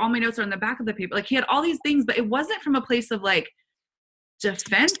test. He's like, all my notes are on the back of the paper. Like, he had all these things, but it wasn't from a place of like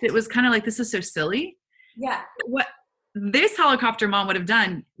defense. It was kind of like, this is so silly. Yeah. What this helicopter mom would have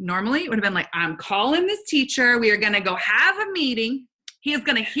done normally would have been like, I'm calling this teacher. We are going to go have a meeting. He is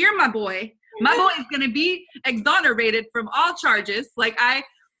going to hear my boy. My boy is going to be exonerated from all charges. Like I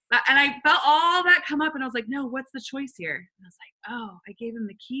felt all that come up, and I was like, no, what's the choice here? And I was like, oh, I gave him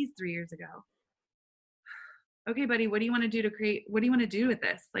the keys 3 years ago. Okay, buddy, what do you want to do what do you want to do with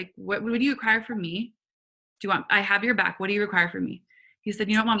this? Like, what do you require from me? I have your back. What do you require from me? He said,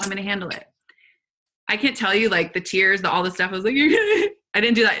 you know what, Mom, I'm going to handle it. I can't tell you like the tears, all the stuff. I was like, I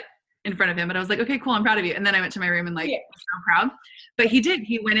didn't do that in front of him, but I was like, okay, cool. I'm proud of you. And then I went to my room and like, was so proud. But he did.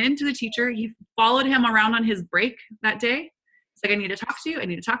 He went into the teacher. He followed him around on his break that day. It's like, I need to talk to you. I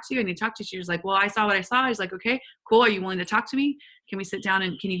need to talk to you. I need to talk to you. She was like, well, I saw what I saw. I was like, okay, cool. Are you willing to talk to me? Can we sit down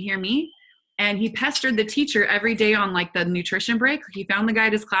and can you hear me? And he pestered the teacher every day on like the nutrition break. He found the guy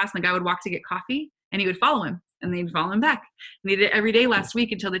at his class and the guy would walk to get coffee and he would follow him and then he'd follow him back. And he did it every day last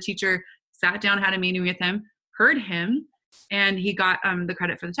week until the teacher sat down, had a meeting with him, heard him, and he got the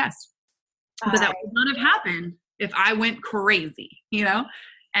credit for the test. But that would not have happened if I went crazy, you know,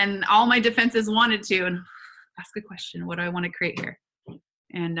 and all my defenses wanted to. And ask a question. What do I want to create here?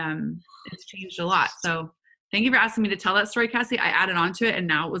 And it's changed a lot. So thank you for asking me to tell that story, Cassy. I added on to it, and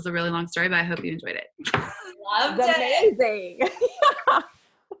now it was a really long story, but I hope you enjoyed it. Loved That's it. amazing.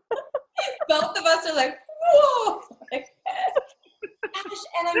 Both of us are like, whoa. Gosh,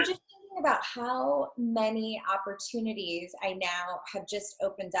 and I'm just thinking about how many opportunities I now have just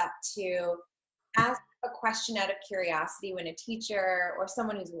opened up to ask a question out of curiosity when a teacher or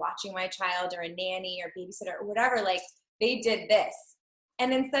someone who's watching my child or a nanny or babysitter or whatever, like they did this.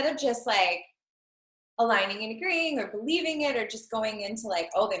 And instead of just like aligning and agreeing or believing it or just going into like,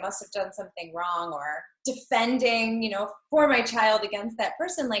 oh, they must have done something wrong or defending, you know, for my child against that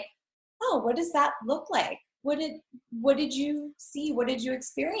person, like, oh, what does that look like? What did you see? What did you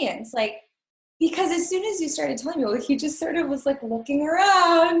experience? Like, because as soon as you started telling me, well, he just sort of was like looking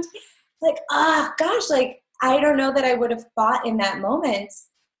around like, gosh, like, I don't know that I would have thought in that moment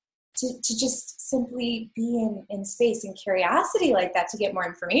to just simply be in space and curiosity like that to get more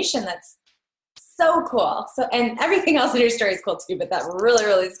information. That's so cool. So, and everything else in your story is cool too, but that really,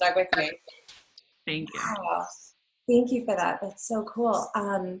 really stuck with me. Thank you. Wow. Thank you for that. That's so cool.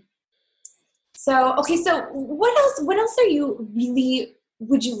 So what else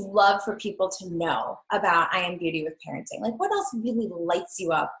would you love for people to know about I Am Beauty with Parenting? Like, what else really lights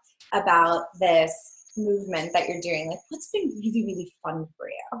you up about this movement that you're doing? Like, what's been really, really fun for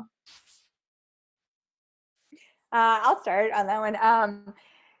you? I'll start on that one.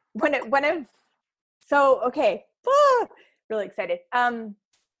 Really excited. I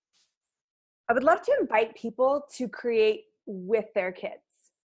would love to invite people to create with their kids.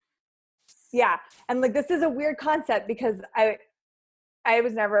 Yeah. And like, this is a weird concept because I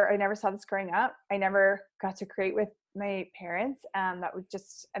never saw this growing up. I never got to create with my parents. And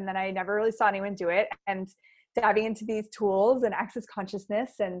then I never really saw anyone do it. And diving into these tools and access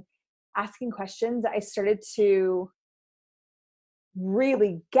consciousness and asking questions, I started to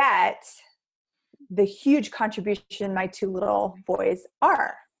really get the huge contribution my two little boys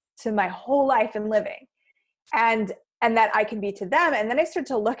are to my whole life and living. And that I can be to them. And then I started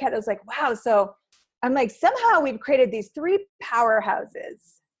to look at it, I was like, wow. So I'm like, somehow we've created these three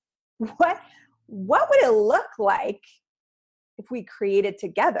powerhouses. What would it look like if we created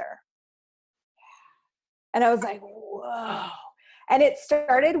together? And I was like, whoa. And it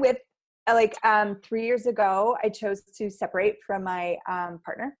started with 3 years ago, I chose to separate from my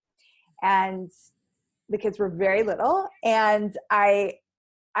partner, and the kids were very little. And I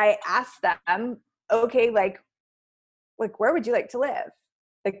asked them, okay, like, where would you like to live?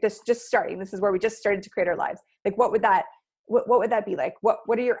 Like, this just starting, this is where we just started to create our lives. Like, what would that be like? What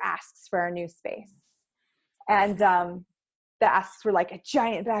are your asks for our new space? And the asks were like a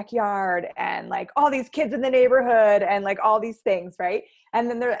giant backyard and like all these kids in the neighborhood and like all these things, right? And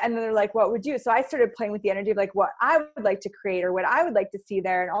then they're like, what would you? So I started playing with the energy of like what I would like to create or what I would like to see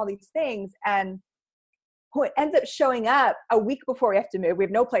there and all these things. And it ends up showing up a week before we have to move. We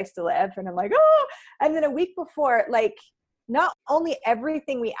have no place to live. And I'm like, oh, and then a week before, like, not only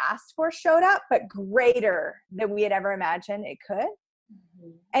everything we asked for showed up, but greater than we had ever imagined it could.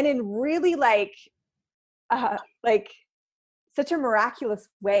 Mm-hmm. And in really like such a miraculous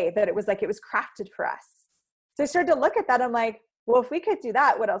way that it was crafted for us. So I started to look at that. I'm like, well, if we could do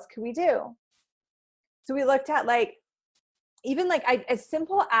that, what else could we do? So we looked at like, even like as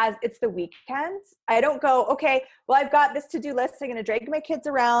simple as it's the weekend, I don't go, okay, well, I've got this to-do list. I'm going to drag my kids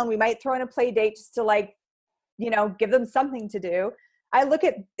around. We might throw in a play date just to like, you know, give them something to do. I look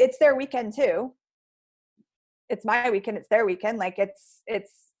at, it's their weekend too. It's my weekend. It's their weekend. Like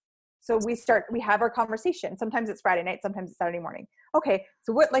so we have our conversation. Sometimes it's Friday night. Sometimes it's Saturday morning. Okay.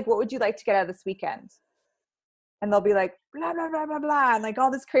 So what would you like to get out of this weekend? And they'll be like, blah, blah, blah, blah, blah. And like all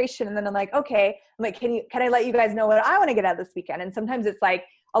this creation. And then I'm like, okay. I'm like, can I let you guys know what I want to get out of this weekend? And sometimes it's like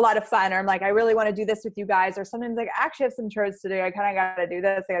a lot of fun, or I'm like, I really want to do this with you guys. Or sometimes like, I actually have some chores to do. I kind of got to do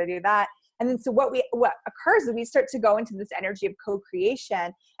this. I got to do that. And then so what occurs is we start to go into this energy of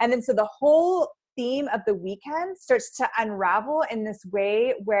co-creation. And then so the whole theme of the weekend starts to unravel in this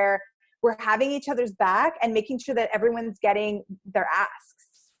way where we're having each other's back and making sure that everyone's getting their asks.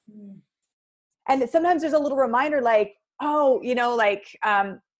 Mm. And sometimes there's a little reminder like, oh, you know, like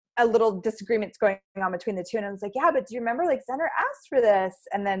a little disagreements going on between the two. And I was like, yeah, but do you remember like Xander asked for this?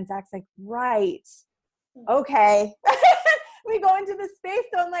 And then Zach's like, right. Okay. We go into the space.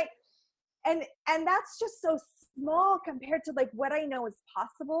 So I'm like, and that's just so small compared to like what I know is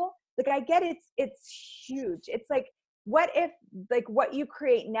possible. Like I get it's huge. It's like, what if like what you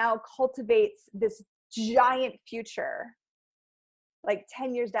create now cultivates this giant future, like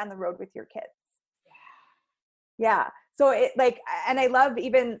 10 years down the road with your kids? Yeah. So it like, and I love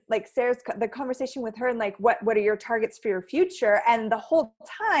even like Sarah's, the conversation with her and like, what are your targets for your future? And the whole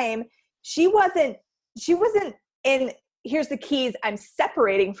time she wasn't in, here's the keys, I'm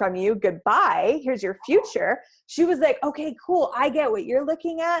separating from you, goodbye, here's your future. She was like, okay, cool, I get what you're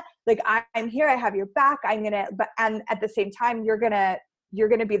looking at. Like I'm here, I have your back, and at the same time, you're gonna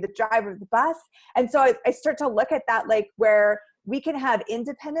be the driver of the bus. And so I start to look at that, like where we can have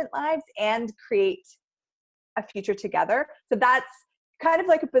independent lives and create a future together. So that's kind of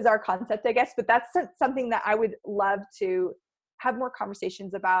like a bizarre concept, I guess, but that's something that I would love to have more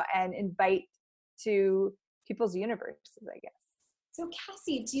conversations about and invite to people's universes, I guess. So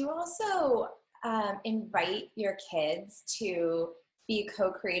Cassy, do you also invite your kids to be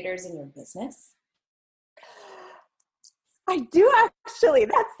co-creators in your business? I do, actually.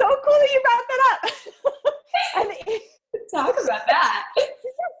 That's so cool that you brought that up. And talk about that.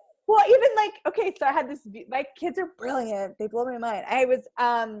 Well, even like, okay, so I had this, my kids are brilliant. They blow my mind. I was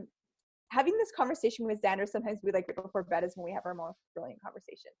having this conversation with Xander. Sometimes we like before bed is when we have our most brilliant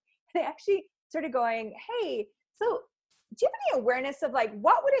conversation. And I actually started going, hey, so do you have any awareness of like,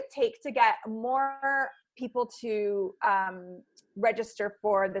 what would it take to get more people to register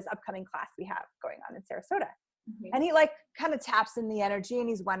for this upcoming class we have going on in Sarasota? Mm-hmm. And he like kind of taps in the energy and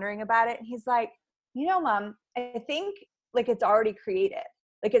he's wondering about it. And he's like, you know, Mom, I think like it's already created.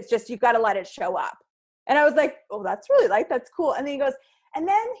 Like, it's just, you got to let it show up. And I was like, oh, that's really that's cool. And then he goes, and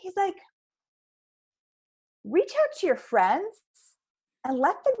then he's like, reach out to your friends and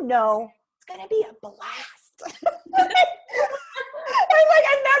let them know it's going to be a blast. I'm like,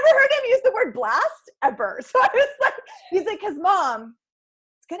 I never heard him use the word blast ever. So I was like, he's like, cause Mom,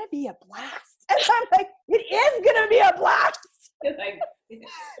 it's going to be a blast. And I'm like, it is going to be a blast.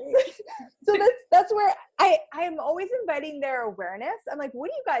 So that's where I am always inviting their awareness. I'm like,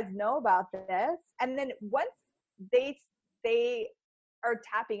 what do you guys know about this? And then once they are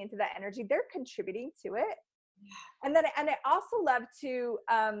tapping into that energy, they're contributing to it. And I also love to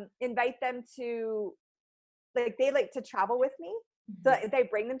invite them to, like, they like to travel with me. So they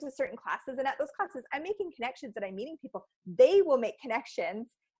bring them to certain classes, and at those classes I'm making connections and I'm meeting people. They will make connections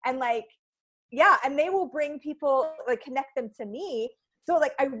and like, yeah, and they will bring people, like connect them to me. So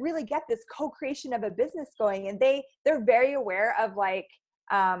like, I really get this co-creation of a business going, and they're very aware of like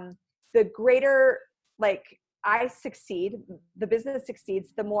the greater, like I succeed, the business succeeds,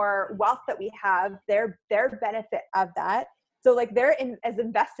 the more wealth that we have, their benefit of that. So like they're as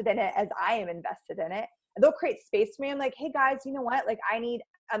invested in it as I am invested in it. And they'll create space for me. I'm like, hey guys, you know what? Like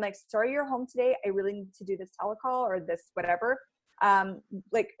I'm like, sorry you're home today. I really need to do this telecall or this whatever.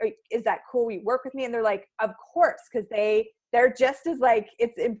 Like, is that cool? Will you work with me? And they're like, of course, because they're just as like,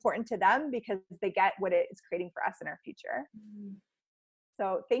 it's important to them because they get what it is creating for us in our future. Mm-hmm.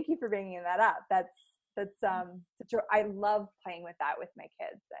 So thank you for bringing that up. I love playing with that with my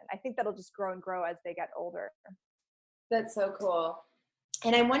kids. And I think that'll just grow and grow as they get older. That's so cool.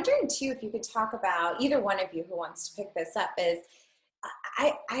 And I'm wondering too, if you could talk about, either one of you who wants to pick this up, is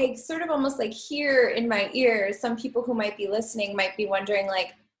I sort of almost like hear in my ears, some people who might be listening might be wondering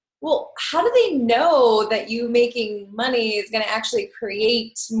like, well, how do they know that you making money is going to actually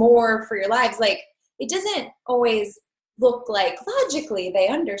create more for your lives? Like, it doesn't always look like logically they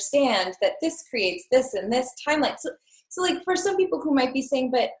understand that this creates this and this timeline. So like for some people who might be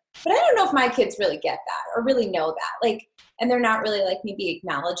saying, but I don't know if my kids really get that or really know that. Like, and they're not really like maybe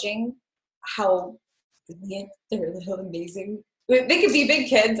acknowledging how brilliant their little amazing, they could be big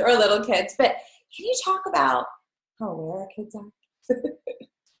kids or little kids, but can you talk about how aware our kids are?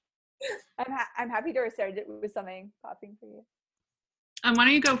 I'm happy to start with something popping for you. Why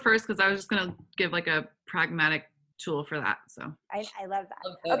don't you go first? Because I was just going to give like a pragmatic tool for that. So I love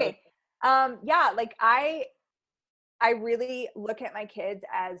that. Okay. Yeah, like I really look at my kids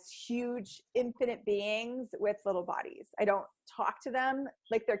as huge, infinite beings with little bodies. I don't talk to them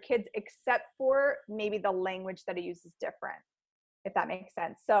like they're kids, except for maybe the language that I use is different, if that makes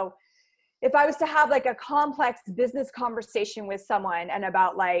sense. So if I was to have like a complex business conversation with someone and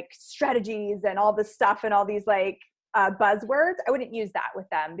about like strategies and all this stuff and all these like buzzwords, I wouldn't use that with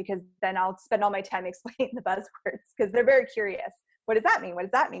them, because then I'll spend all my time explaining the buzzwords because they're very curious. What does that mean? What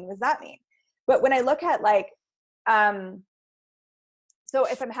does that mean? What does that mean? But when I look at like, so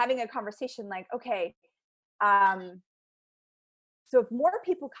if I'm having a conversation like, okay, so if more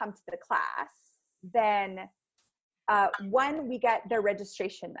people come to the class, then one, we get their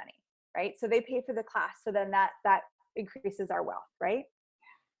registration money, right? So they pay for the class. So then that increases our wealth, right?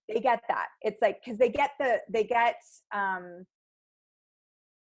 They get that. It's like, cause they get the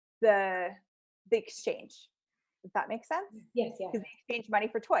exchange. Does that make sense? Yes. Yeah. Because they exchange money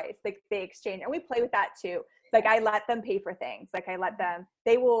for toys. Like they exchange, and we play with that too. Like I let them pay for things. Like I let them,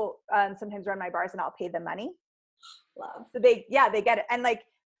 they will sometimes run my bars and I'll pay them money. Love. So they get it. And like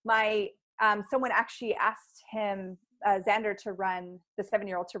my, someone actually asked him, Xander, to run, the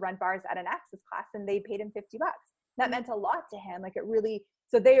 7-year-old, to run bars at an Access class, and they paid him $50. That meant a lot to him. Like it really,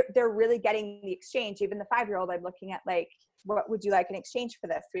 so they're really getting the exchange. Even the 5-year-old, I'm looking at like, what would you like in exchange for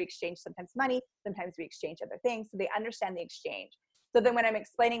this? We exchange sometimes money, sometimes we exchange other things. So they understand the exchange. So then when I'm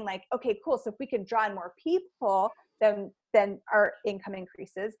explaining like, okay, cool. So if we can draw in more people, then our income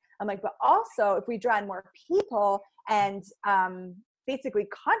increases. I'm like, but also if we draw in more people and basically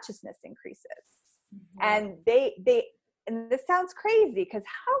consciousness increases. And and this sounds crazy because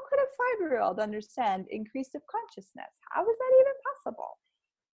how could a 5-year-old understand increase of consciousness? How is that even possible?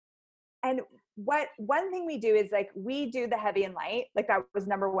 And one thing we do is like, we do the heavy and light. Like that was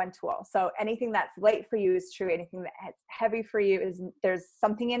number one tool. So anything that's light for you is true. Anything that's heavy for you is, there's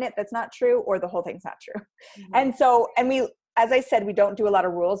something in it that's not true, or the whole thing's not true. And so, and we, as I said, we don't do a lot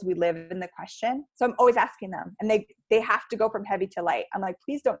of rules. We live in the question. So I'm always asking them, and they have to go from heavy to light. I'm like,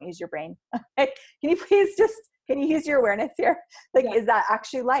 please don't use your brain. Can you please can you use your awareness here? Like, is that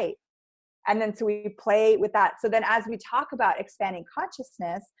actually light? And then, so we play with that. So then as we talk about expanding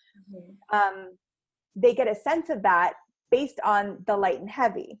consciousness, they get a sense of that based on the light and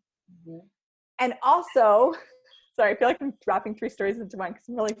heavy. And also, sorry, I feel like I'm dropping 3 stories into one because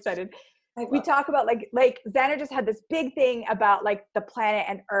I'm really excited. We talk about like Xander just had this big thing about like the planet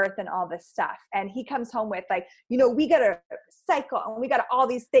and Earth and all this stuff. And he comes home with like, we got to cycle and we got all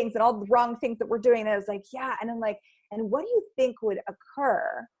these things and all the wrong things that we're doing. And I was like, yeah. And I'm like, and what do you think would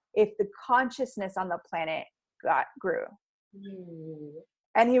occur if the consciousness on the planet grew?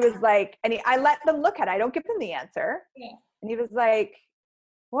 And he was like, I let them look at it. I don't give them the answer. And he was like,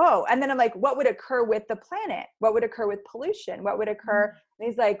 whoa. And then I'm like, what would occur with the planet? What would occur with pollution? What would occur? And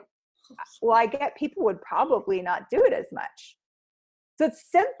he's like, well, I get people would probably not do it as much. So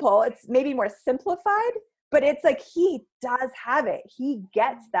it's simple. It's maybe more simplified, but it's like, he does have it. He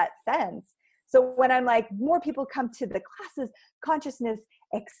gets that sense. So when I'm like, more people come to the classes, consciousness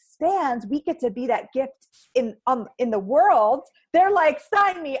expands, we get to be that gift in the world. They're like,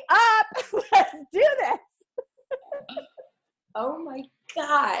 sign me up. Let's do this. Oh my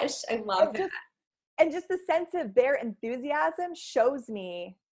gosh. I love that. And just the sense of their enthusiasm shows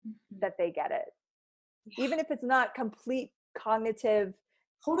me that they get it. Even if it's not complete cognitive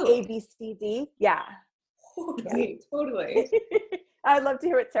A, B, C, D. Yeah. Totally. I'd love to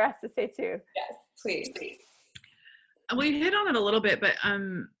hear what Sarah has to say too. Yes, please. We hit on it a little bit, but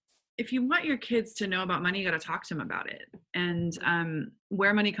if you want your kids to know about money, you got to talk to them about it, and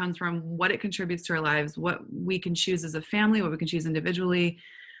where money comes from, what it contributes to our lives, what we can choose as a family, what we can choose individually.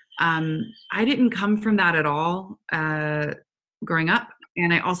 I didn't come from that at all growing up.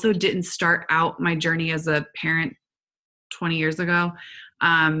 And I also didn't start out my journey as a parent 20 years ago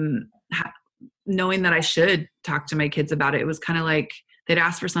knowing that I should talk to my kids about it. It was kind of like they'd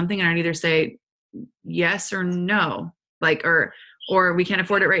ask for something and I'd either say yes or no, like, or we can't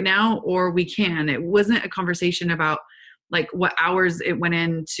afford it right now, or we can. It wasn't a conversation about like what hours it went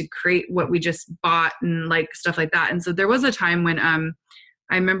in to create what we just bought and like stuff like that. And so there was a time when I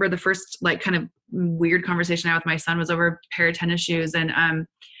remember the first like kind of weird conversation I had with my son was over a pair of tennis shoes. And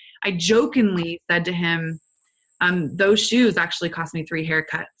I jokingly said to him, those shoes actually cost me 3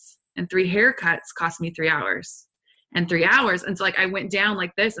 haircuts, and 3 haircuts cost me 3 hours, and 3 hours. And so like I went down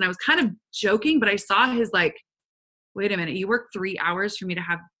like this, and I was kind of joking, but I saw his like, wait a minute, you worked 3 hours for me to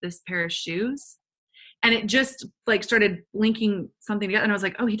have this pair of shoes? And it just like started linking something together. And I was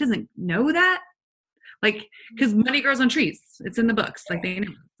like, oh, he doesn't know that? Like, because money grows on trees. It's in the books. Like they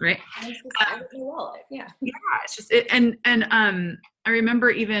know, right? Yeah. It's just it. And I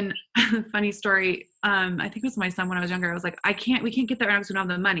remember even a funny story. I think it was my son when I was younger. I was like, we can't get that right now because we don't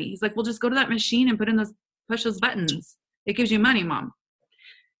have the money. He's like, well, just go to that machine and push those buttons. It gives you money, Mom.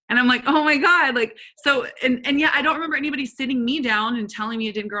 And I'm like, oh my God. Like, so, and yeah, I don't remember anybody sitting me down and telling me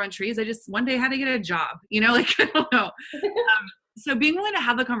it didn't grow on trees. I just one day had to get a job, like, I don't know. So being willing to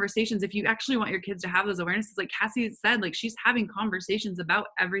have the conversations, if you actually want your kids to have those awarenesses, like Cassy said, like she's having conversations about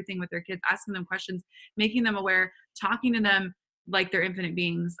everything with their kids, asking them questions, making them aware, talking to them like they're infinite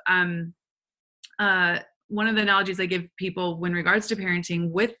beings. one of the analogies I give people when regards to parenting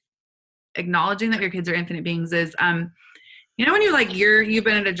with acknowledging that your kids are infinite beings is, you know, when you've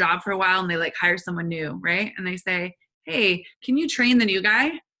been at a job for a while and they like hire someone new, right? And they say, hey, can you train the new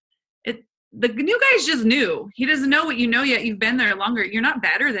guy? The new guy's just new. He doesn't know what you know yet. You've been there longer. You're not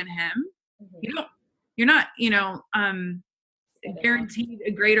better than him. You're not, guaranteed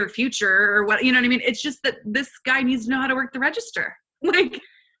a greater future or what, you know what I mean? It's just that this guy needs to know how to work the register. Like,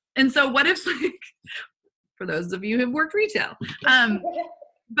 and so what if, like, for those of you who have worked retail,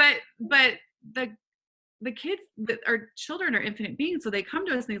 but the kids that our children are infinite beings. So they come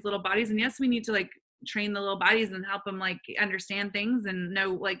to us in these little bodies, and yes, we need to like train the little bodies and help them like understand things and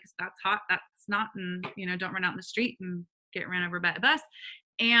know like that's hot, that's not, and don't run out in the street and get ran over by a bus,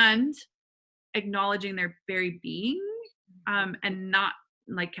 and acknowledging their very being, and not,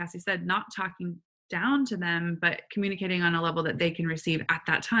 like Cassy said, not talking down to them, but communicating on a level that they can receive at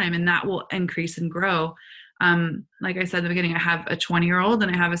that time, and that will increase and grow. Like I said at the beginning, I have a 20-year-old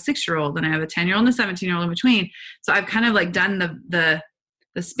and I have a 6-year-old and I have a 10-year-old and a 17-year-old in between. So I've kind of like done the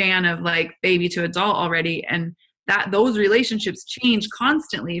span of like baby to adult already. And that those relationships change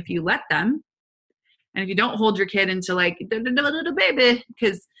constantly if you let them. And if you don't hold your kid into like little baby,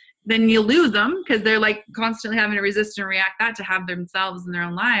 because then you lose them because they're like constantly having to resist and react that to have themselves in their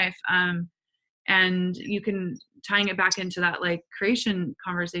own life. And you can tying it back into that like creation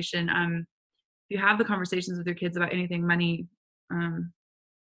conversation. You have the conversations with your kids about anything, money,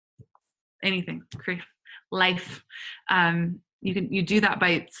 anything, life. You do that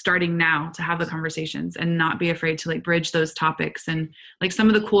by starting now to have the conversations and not be afraid to like bridge those topics. And like some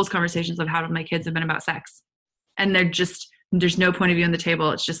of the coolest conversations I've had with my kids have been about sex, and there's no point of view on the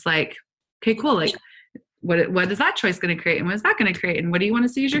table. It's just like, okay, cool. Like what is that choice going to create? And what is that going to create? And what do you want to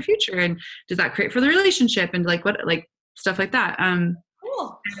see as your future? And does that create for the relationship? And like what, like stuff like that.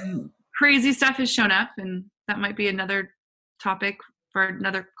 Cool. And crazy stuff has shown up, and that might be another topic for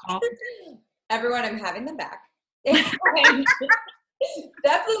another call. Everyone, I'm having them back. That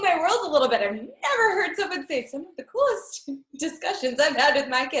blew my world a little bit. I've never heard someone say some of the coolest discussions I've had with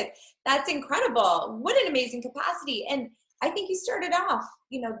my kids. That's incredible. What an amazing capacity. And I think you started off,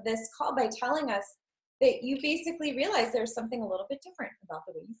 this call by telling us that you basically realized there's something a little bit different about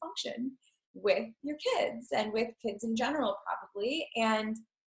the way you function with your kids and with kids in general, probably. And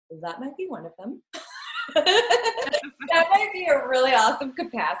that might be one of them. That might be a really awesome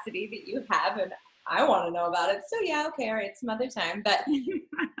capacity that you have, and I want to know about it. So yeah, okay, all right, some other time. But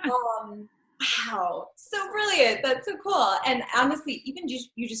wow, so brilliant. That's so cool. And honestly, even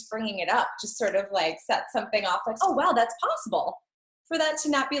you just bringing it up just sort of like set something off, like, oh wow, that's possible. For that to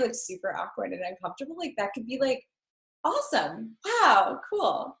not be like super awkward and uncomfortable, like that could be like awesome. Wow,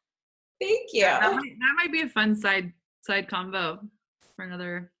 cool. Thank you. That might be a fun side combo for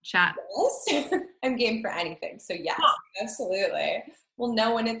another chat. Yes. I'm game for anything. So yes, absolutely. We'll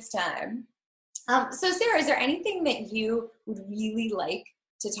know when it's time. So Sarah, is there anything that you would really like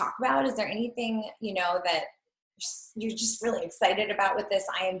to talk about? Is there anything, that you're just really excited about with this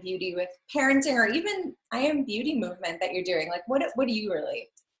I Am Beauty, with parenting, or even I Am Beauty movement that you're doing? Like what are you really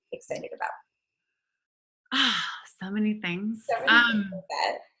excited about? So many things.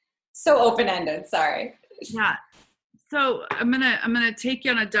 So open-ended, sorry. Yeah. So I'm gonna take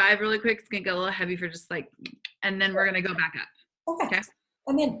you on a dive really quick. It's gonna get a little heavy for just like, and then we're gonna go back up. Okay.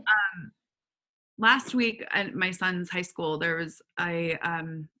 I'm in. Last week at my son's high school, there was a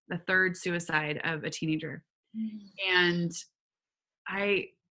third suicide of a teenager, and I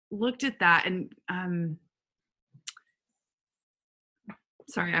looked at that and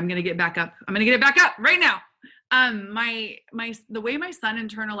sorry, I'm gonna get back up. I'm gonna get it back up right now. The way my son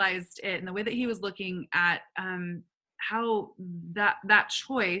internalized it, and the way that he was looking at how that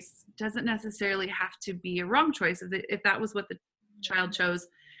choice doesn't necessarily have to be a wrong choice. If that was what the child chose,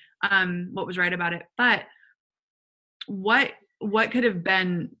 what was right about it, but what could have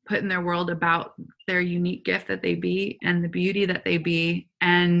been put in their world about their unique gift that they be, and the beauty that they be,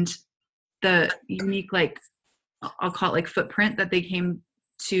 and the unique, like, I'll call it like footprint that they came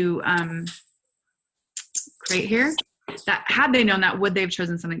to create here, that had they known that, would they have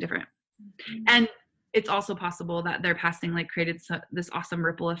chosen something different? And it's also possible that their passing like created this awesome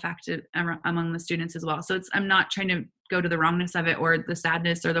ripple effect among the students as well. So I'm not trying to go to the wrongness of it or the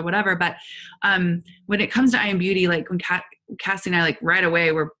sadness or the whatever, but when it comes to I Am Beauty, like when Cassy and I, like right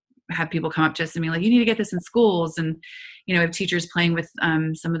away, have people come up to us and be like, you need to get this in schools. And, we have teachers playing with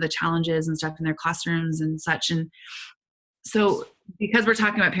some of the challenges and stuff in their classrooms and such. And so because we're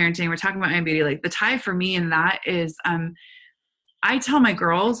talking about parenting, we're talking about I Am Beauty, like the tie for me in that is I tell my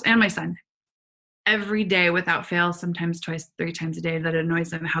girls and my son every day without fail, sometimes twice, 3 times a day, that it annoys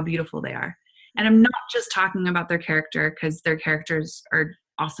them how beautiful they are. And I'm not just talking about their character, because their characters are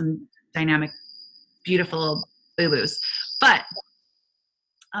awesome, dynamic, beautiful boo-boos, but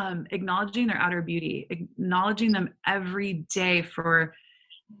acknowledging their outer beauty, acknowledging them every day for,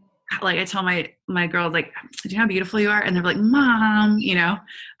 like, I tell my girls, like, do you know how beautiful you are? And they're like, Mom, you know,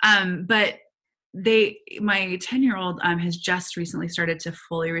 but my 10-year-old has just recently started to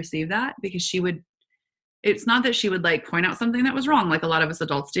fully receive that, because it's not that she would like point out something that was wrong, like a lot of us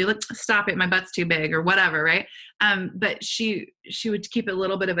adults do, like, stop it, my butt's too big or whatever, right? But she would keep a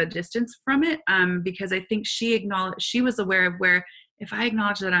little bit of a distance from it, because I think she was aware of where, if I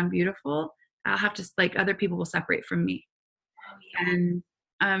acknowledge that I'm beautiful, I'll have to, like, other people will separate from me. Oh, yeah. And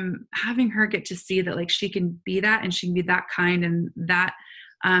having her get to see that, like, she can be that, and she can be that kind and that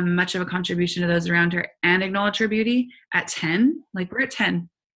much of a contribution to those around her, and acknowledge her beauty at 10, like, we're at 10.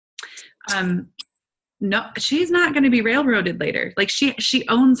 No, she's not going to be railroaded later. Like, she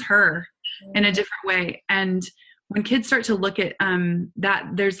owns her in a different way. And when kids start to look at that,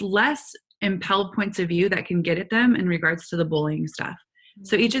 there's less impelled points of view that can get at them in regards to the bullying stuff.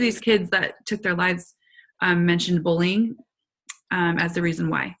 So each of these kids that took their lives mentioned bullying as the reason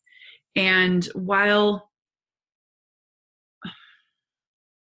why. And while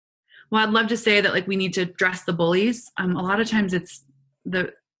I'd love to say that, like, we need to address the bullies, a lot of times it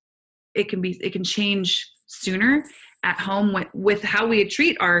can change sooner at home with how we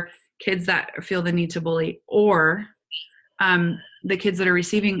treat our kids that feel the need to bully, or the kids that are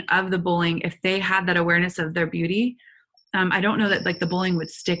receiving of the bullying. If they had that awareness of their beauty, I don't know that, like, the bullying would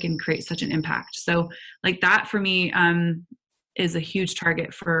stick and create such an impact. So, like, that for me is a huge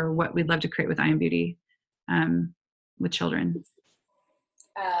target for what we'd love to create with I Am Beauty with children.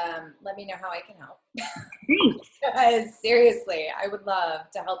 Let me know how I can help. Seriously, I would love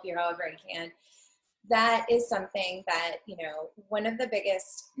to help you however I can. That is something that, you know, one of the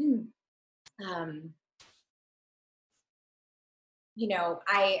biggest, you know,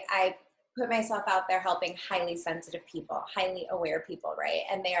 I put myself out there helping highly sensitive people, highly aware people, right?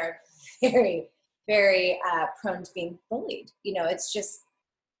 And they are very, very prone to being bullied. You know,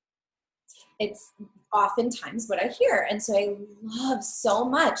 it's oftentimes what I hear. And so I love so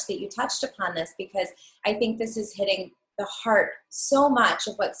much that you touched upon this, because I think this is hitting the heart so much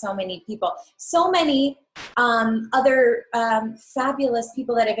of what so many people, so many other fabulous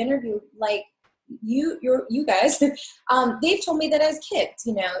people that I've interviewed, like you guys, they've told me that as kids,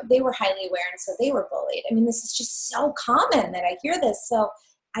 you know, they were highly aware, and so they were bullied. I mean, this is just so common that I hear this. So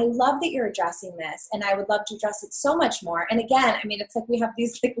I love that you're addressing this, and I would love to address it so much more. And again, I mean, it's like we have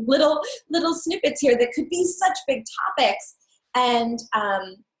these like little snippets here that could be such big topics and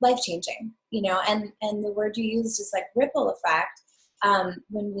life-changing, you know, and the word you used is like ripple effect.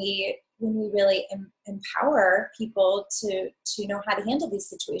 When we really empower people to know how to handle these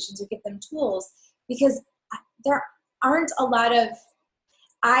situations or give them tools, because there aren't a lot of,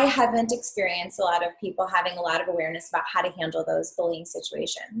 I haven't experienced a lot of people having a lot of awareness about how to handle those bullying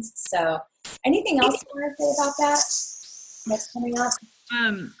situations. So anything else you want to say about that? What's coming up?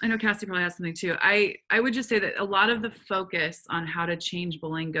 I know Cassy probably has something too. I would just say that a lot of the focus on how to change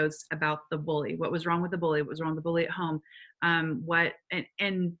bullying goes about the bully. What was wrong with the bully? What was wrong with the bully at home? And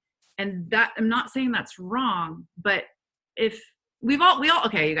that, I'm not saying that's wrong, but if we all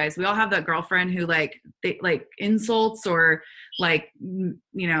okay, you guys, we all have that girlfriend who like insults or like, you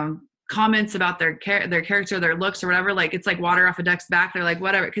know, comments about their character, their looks or whatever. Like, it's like water off a duck's back. They're like,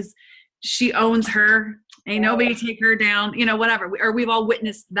 whatever, because she owns her. Ain't nobody take her down, you know, whatever. Or we've all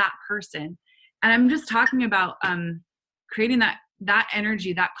witnessed that person. And I'm just talking about creating that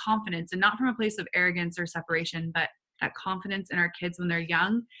energy, that confidence, and not from a place of arrogance or separation, but that confidence in our kids when they're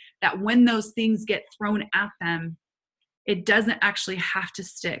young, that when those things get thrown at them, it doesn't actually have to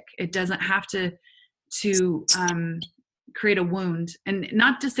stick. It doesn't have to create a wound. And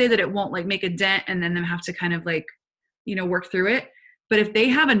not to say that it won't like make a dent and then them have to kind of like, you know, work through it. But if they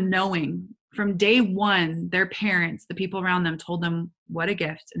have a knowing from day one, their parents, the people around them told them what a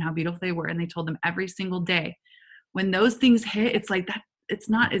gift and how beautiful they were. And they told them every single day. When those things hit, it's like that, it's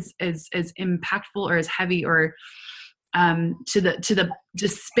not as impactful or as heavy or to the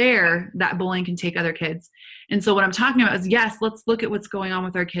despair that bullying can take other kids. And so what I'm talking about is, yes, let's look at what's going on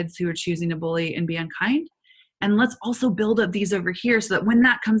with our kids who are choosing to bully and be unkind. And let's also build up these over here so that when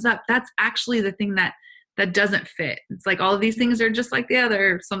that comes up, that's actually the thing that doesn't fit. It's like all of these things are just like the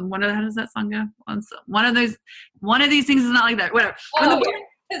other. How does that song go? One of these things is not like that. Whatever. I'm doing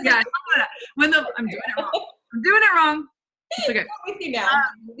it wrong. I'm doing it wrong. It's okay. I'm with you now.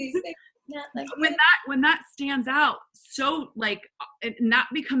 These things. Like when that stands out, so like, and that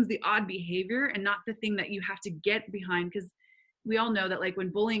becomes the odd behavior and not the thing that you have to get behind, because we all know that like when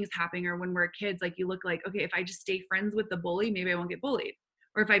bullying is happening or when we're kids, like you look like, okay, if I just stay friends with the bully, maybe I won't get bullied.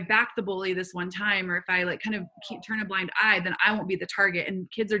 Or if I back the bully this one time, or if I like kind of turn a blind eye, then I won't be the target. And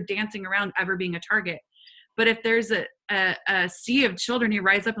kids are dancing around ever being a target. But if there's a sea of children who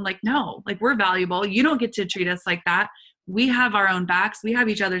rise up and like, no, like we're valuable. You don't get to treat us like that. We have our own backs. We have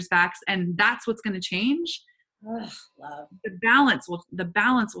each other's backs. And that's what's going to change. Ugh, love. The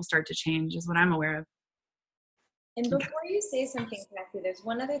balance will start to change is what I'm aware of. And before you say something, Cassy, there's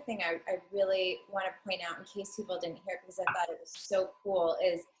one other thing I really want to point out in case people didn't hear it, because I thought it was so cool,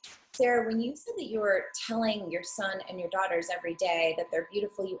 is, Sarah, when you said that you were telling your son and your daughters every day that they're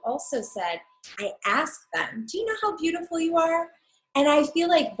beautiful, you also said, I ask them, do you know how beautiful you are? And I feel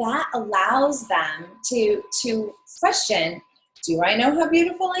like that allows them to question, do I know how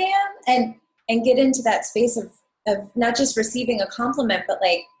beautiful I am? And get into that space of not just receiving a compliment, but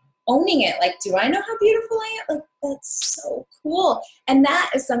like owning it. Like, do I know how beautiful I am? Like, that's so cool. And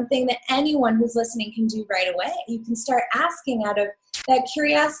that is something that anyone who's listening can do right away. You can start asking out of that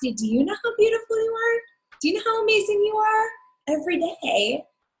curiosity, do you know how beautiful you are? Do you know how amazing you are? Every day.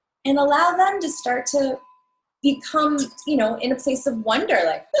 And allow them to start to become, in a place of wonder,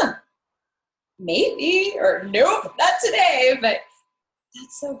 like, maybe, or nope, not today. But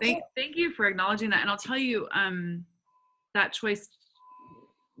that's so cool. Thank you for acknowledging that. And I'll tell you, that choice,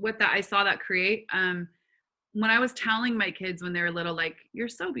 I saw that create, when I was telling my kids when they were little, like, you're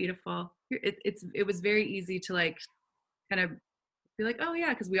so beautiful. It was very easy to like, kind of be like, oh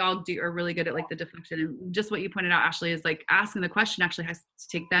yeah. Cause we all are really good at like the deflection. And just what you pointed out, Ashley, is like asking the question actually has to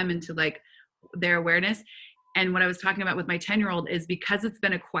take them into like their awareness. And what I was talking about with my 10-year-old is because it's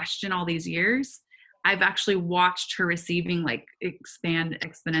been a question all these years, I've actually watched her receiving like expand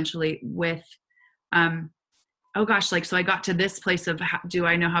exponentially with, oh gosh, like, so I got to this place of do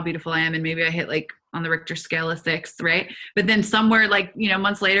I know how beautiful I am? And maybe I hit like on the Richter scale of 6, right? But then somewhere like,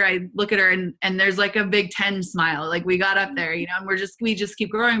 months later, I look at her and there's like a big 10 smile. Like we got up there, and we just keep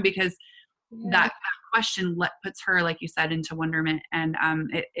growing because that question puts her, like you said, into wonderment. And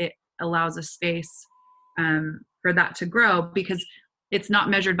it allows a space for that to grow because it's not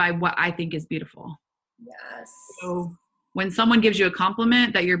measured by what I think is beautiful. Yes. So when someone gives you a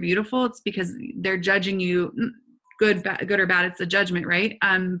compliment that you're beautiful, it's because they're judging you, good or bad. It's a judgment, right?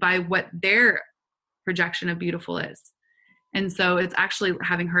 By what their projection of beautiful is. And so it's actually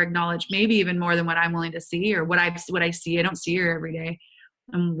having her acknowledge maybe even more than what I'm willing to see or what I see. I don't see her every day.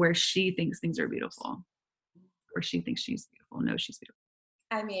 Where she thinks things are beautiful, or she thinks she's beautiful, knows she's beautiful.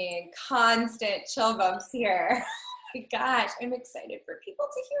 I mean, constant chill bumps here. My gosh, I'm excited for people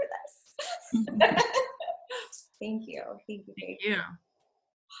to hear this. Thank you. Thank you.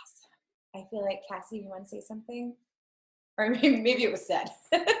 Awesome. I feel like, Cassy, you want to say something? Or maybe it was said.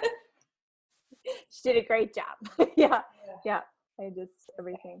 She did a great job. Yeah. I just,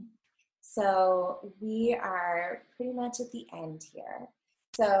 everything. So we are pretty much at the end here.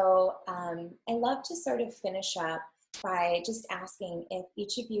 So I love to sort of finish up by just asking if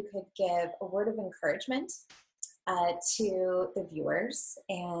each of you could give a word of encouragement to the viewers,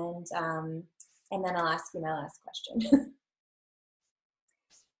 and then I'll ask you my last question.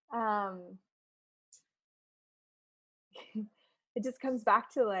 It just comes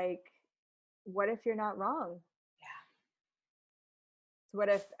back to like, what if you're not wrong? Yeah. What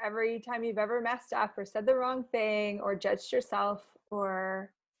if every time you've ever messed up or said the wrong thing or judged yourself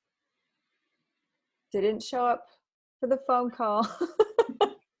or didn't show up for the phone call,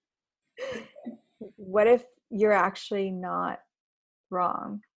 what if you're actually not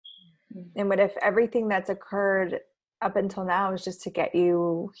wrong? And what if everything that's occurred up until now is just to get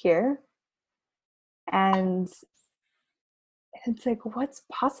you here? And it's like, what's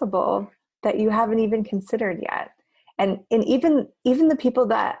possible that you haven't even considered yet? And even the people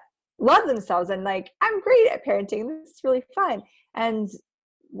that love themselves and like, I'm great at parenting, this is really fun. And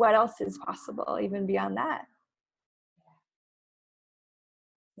what else is possible even beyond that?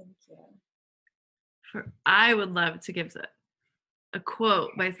 Thank you. I would love to give a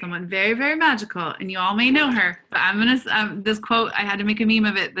quote by someone very, very magical, and you all may know her, but I'm gonna this quote, I had to make a meme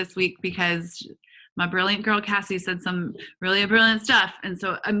of it this week because my brilliant girl Cassy said some really brilliant stuff, and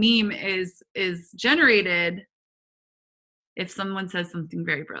so a meme is generated if someone says something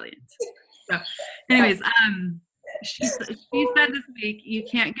very brilliant. So anyways, she said this week, you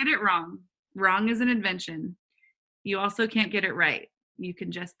can't get it wrong. Wrong is an invention. You also can't get it right. You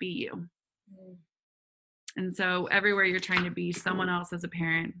can just be you. And so everywhere you're trying to be someone else as a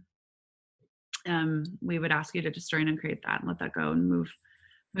parent, we would ask you to destroy and uncreate that and let that go and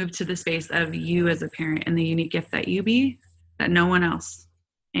move to the space of you as a parent and the unique gift that you be, that no one else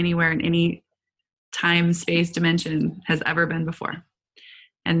anywhere in any time, space, dimension has ever been before.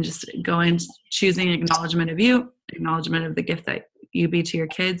 And just going, choosing acknowledgement of you, acknowledgement of the gift that you be to your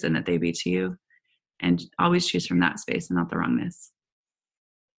kids and that they be to you. And always choose from that space and not the wrongness.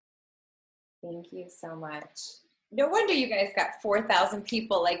 Thank you so much. No wonder you guys got 4,000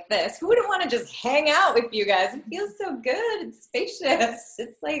 people like this. Who wouldn't want to just hang out with you guys? It feels so good and spacious.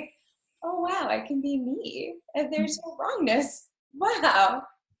 It's like, oh, wow, I can be me. And there's no wrongness. Wow.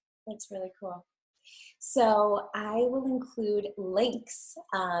 That's really cool. So I will include links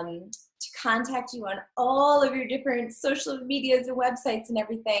to contact you on all of your different social medias and websites and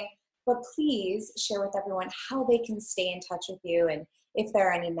everything. But please share with everyone how they can stay in touch with you and if there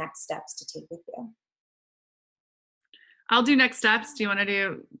are any next steps to take with you. I'll do next steps. Do you want to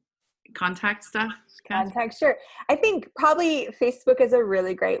do contact stuff? Contact, sure. I think probably Facebook is a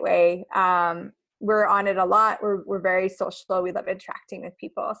really great way. We're on it a lot. We're very social. We love interacting with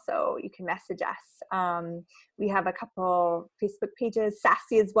people. So you can message us. We have a couple Facebook pages.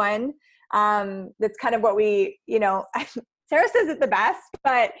 Sassy is one. That's kind of what we, Sarah says it the best,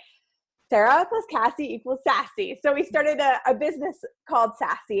 but Sarah plus Cassy equals sassy. So we started a business called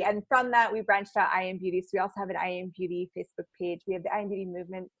Sassy. And from that, we branched out I Am Beauty. So we also have an I Am Beauty Facebook page. We have the I Am Beauty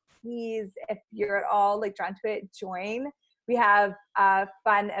movement. Please, if you're at all drawn to it, join. We have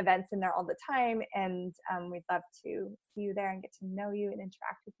fun events in there all the time. And we'd love to see you there and get to know you and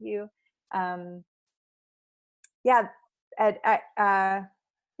interact with you. I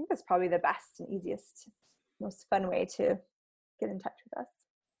think that's probably the best and easiest, most fun way to get in touch with us.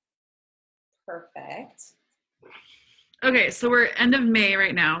 Perfect. Okay, so we're end of May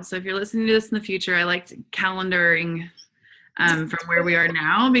right now. So if you're listening to this in the future, I liked calendaring from where we are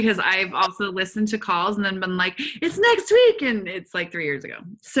now, because I've also listened to calls and then been like, it's next week, and it's like 3 years ago.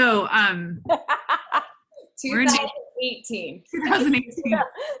 So 2018. 2018.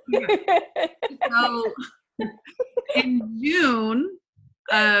 So in June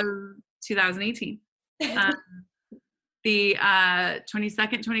of 2018, the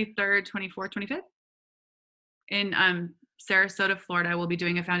 22nd, 23rd, 24th, 25th in Sarasota, Florida, we'll be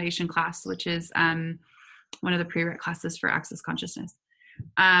doing a foundation class, which is one of the prereq classes for Access Consciousness.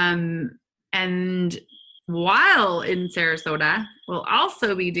 And while in Sarasota, we'll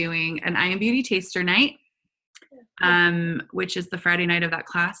also be doing an I Am Beauty taster night, which is the Friday night of that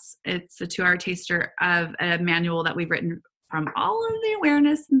class. It's a 2-hour taster of a manual that we've written from all of the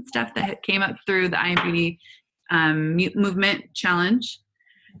awareness and stuff that came up through the I Am Beauty movement challenge.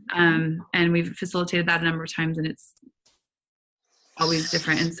 And we've facilitated that a number of times, and it's always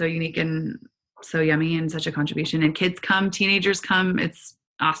different and so unique and so yummy and such a contribution. And kids come, teenagers come. It's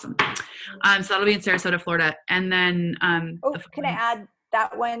awesome. So that'll be in Sarasota, Florida. And then can I add,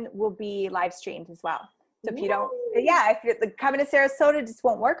 that one will be live streamed as well. So if you don't, if you're coming to Sarasota just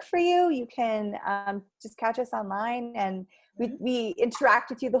won't work for you, you can just catch us online, and we interact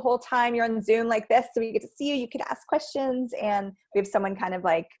with you the whole time. You're on Zoom like this, so we get to see you. You can ask questions, and we have someone kind of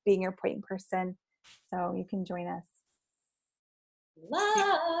like being your point person, so you can join us.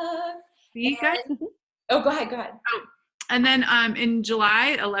 Love. You guys? Oh, go ahead. Oh, and then in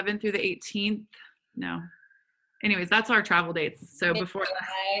July 11th through the 18th. No. Anyways, that's our travel dates. So before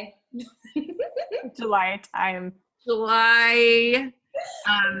July time. July,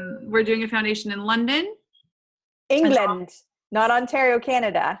 we're doing a foundation in London. England, not Ontario,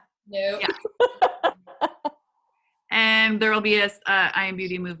 Canada. No. Yeah. And there will be a I Am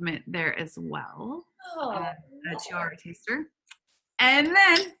Beauty movement there as well. A 2-hour taster. And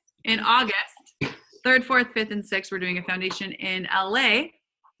then in August, 3rd, 4th, 5th, and 6th, we're doing a foundation in LA.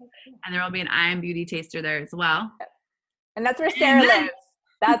 And there will be an I Am Beauty taster there as well. And that's where Sarah lives.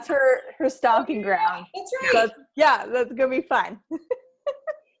 That's her stomping ground. That's right. So that's going to be fun.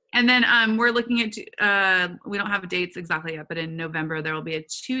 And then we're looking at, we don't have dates exactly yet, but in November, there will be a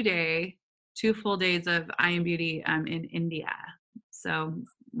 2 full days of I Am Beauty in India. So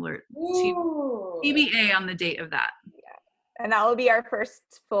we're TBA on the date of that. Yeah. And that will be our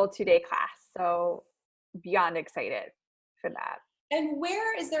first full 2-day class. So beyond excited for that. And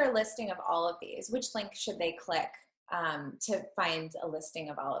where is there a listing of all of these? Which link should they click to find a listing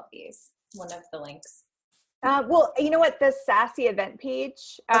of all of these? One of the links. Well, you know what? The Sassy event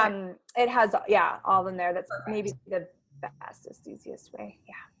page, it has, all in there. That's maybe the fastest, easiest way.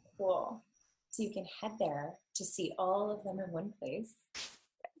 Yeah. Cool. So you can head there to see all of them in one place.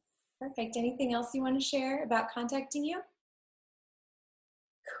 Perfect. Anything else you want to share about contacting you?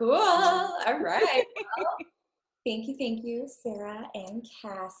 Cool. All right. Well, thank you, Sarah and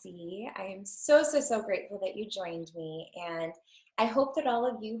Cassy. I am so grateful that you joined me. And I hope that all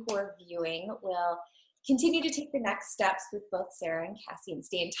of you who are viewing will continue to take the next steps with both Sarah and Cassy and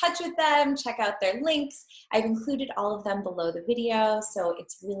stay in touch with them. Check out their links. I've included all of them below the video, so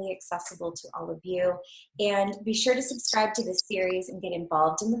it's really accessible to all of you. And be sure to subscribe to this series and get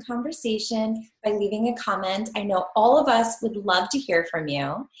involved in the conversation by leaving a comment. I know all of us would love to hear from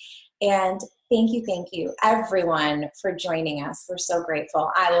you. And thank you, everyone, for joining us. We're so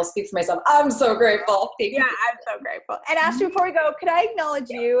grateful. I will speak for myself. I'm so grateful. Thank you. Yeah, I'm so grateful. And Ashley, before we go, could I acknowledge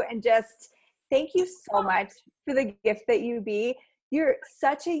you and just thank you so much for the gift that you be. You're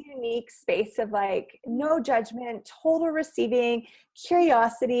such a unique space of like no judgment, total receiving,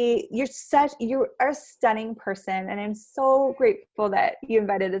 curiosity. You are a stunning person, and I'm so grateful that you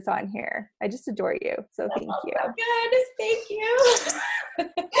invited us on here. I just adore you. So thank you. So good. Thank you.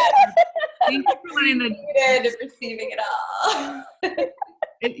 Thank you for letting the receiving it all.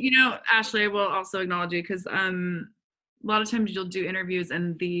 Ashley, I will also acknowledge you because a lot of times you'll do interviews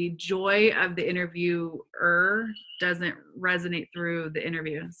and the joy of the interviewer doesn't resonate through the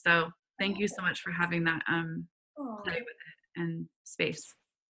interview. So thank you so much for having that play with it and space.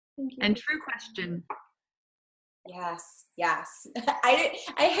 Thank you. And true question. Yes. I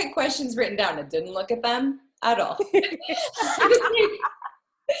had questions written down and didn't look at them at all.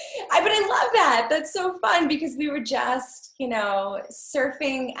 But I love that. That's so fun because we were just,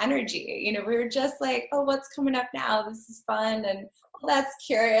 surfing energy. We were just like, oh, what's coming up now? This is fun. And that's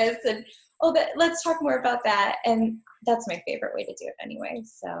curious. And let's talk more about that. And that's my favorite way to do it anyway.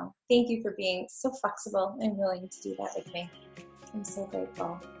 So thank you for being so flexible and willing to do that with me. I'm so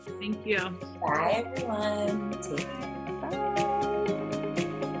grateful. Thank you. Bye, everyone. Take care. Bye.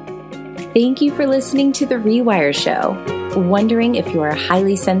 Thank you for listening to The Rewire Show. Wondering if you're a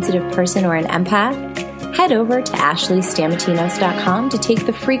highly sensitive person or an empath? Head over to ashleystamatinos.com to take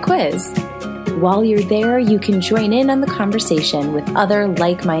the free quiz. While you're there, you can join in on the conversation with other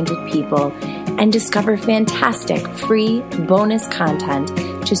like-minded people and discover fantastic free bonus content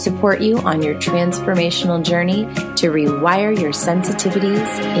to support you on your transformational journey to rewire your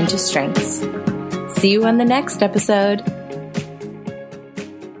sensitivities into strengths. See you on the next episode.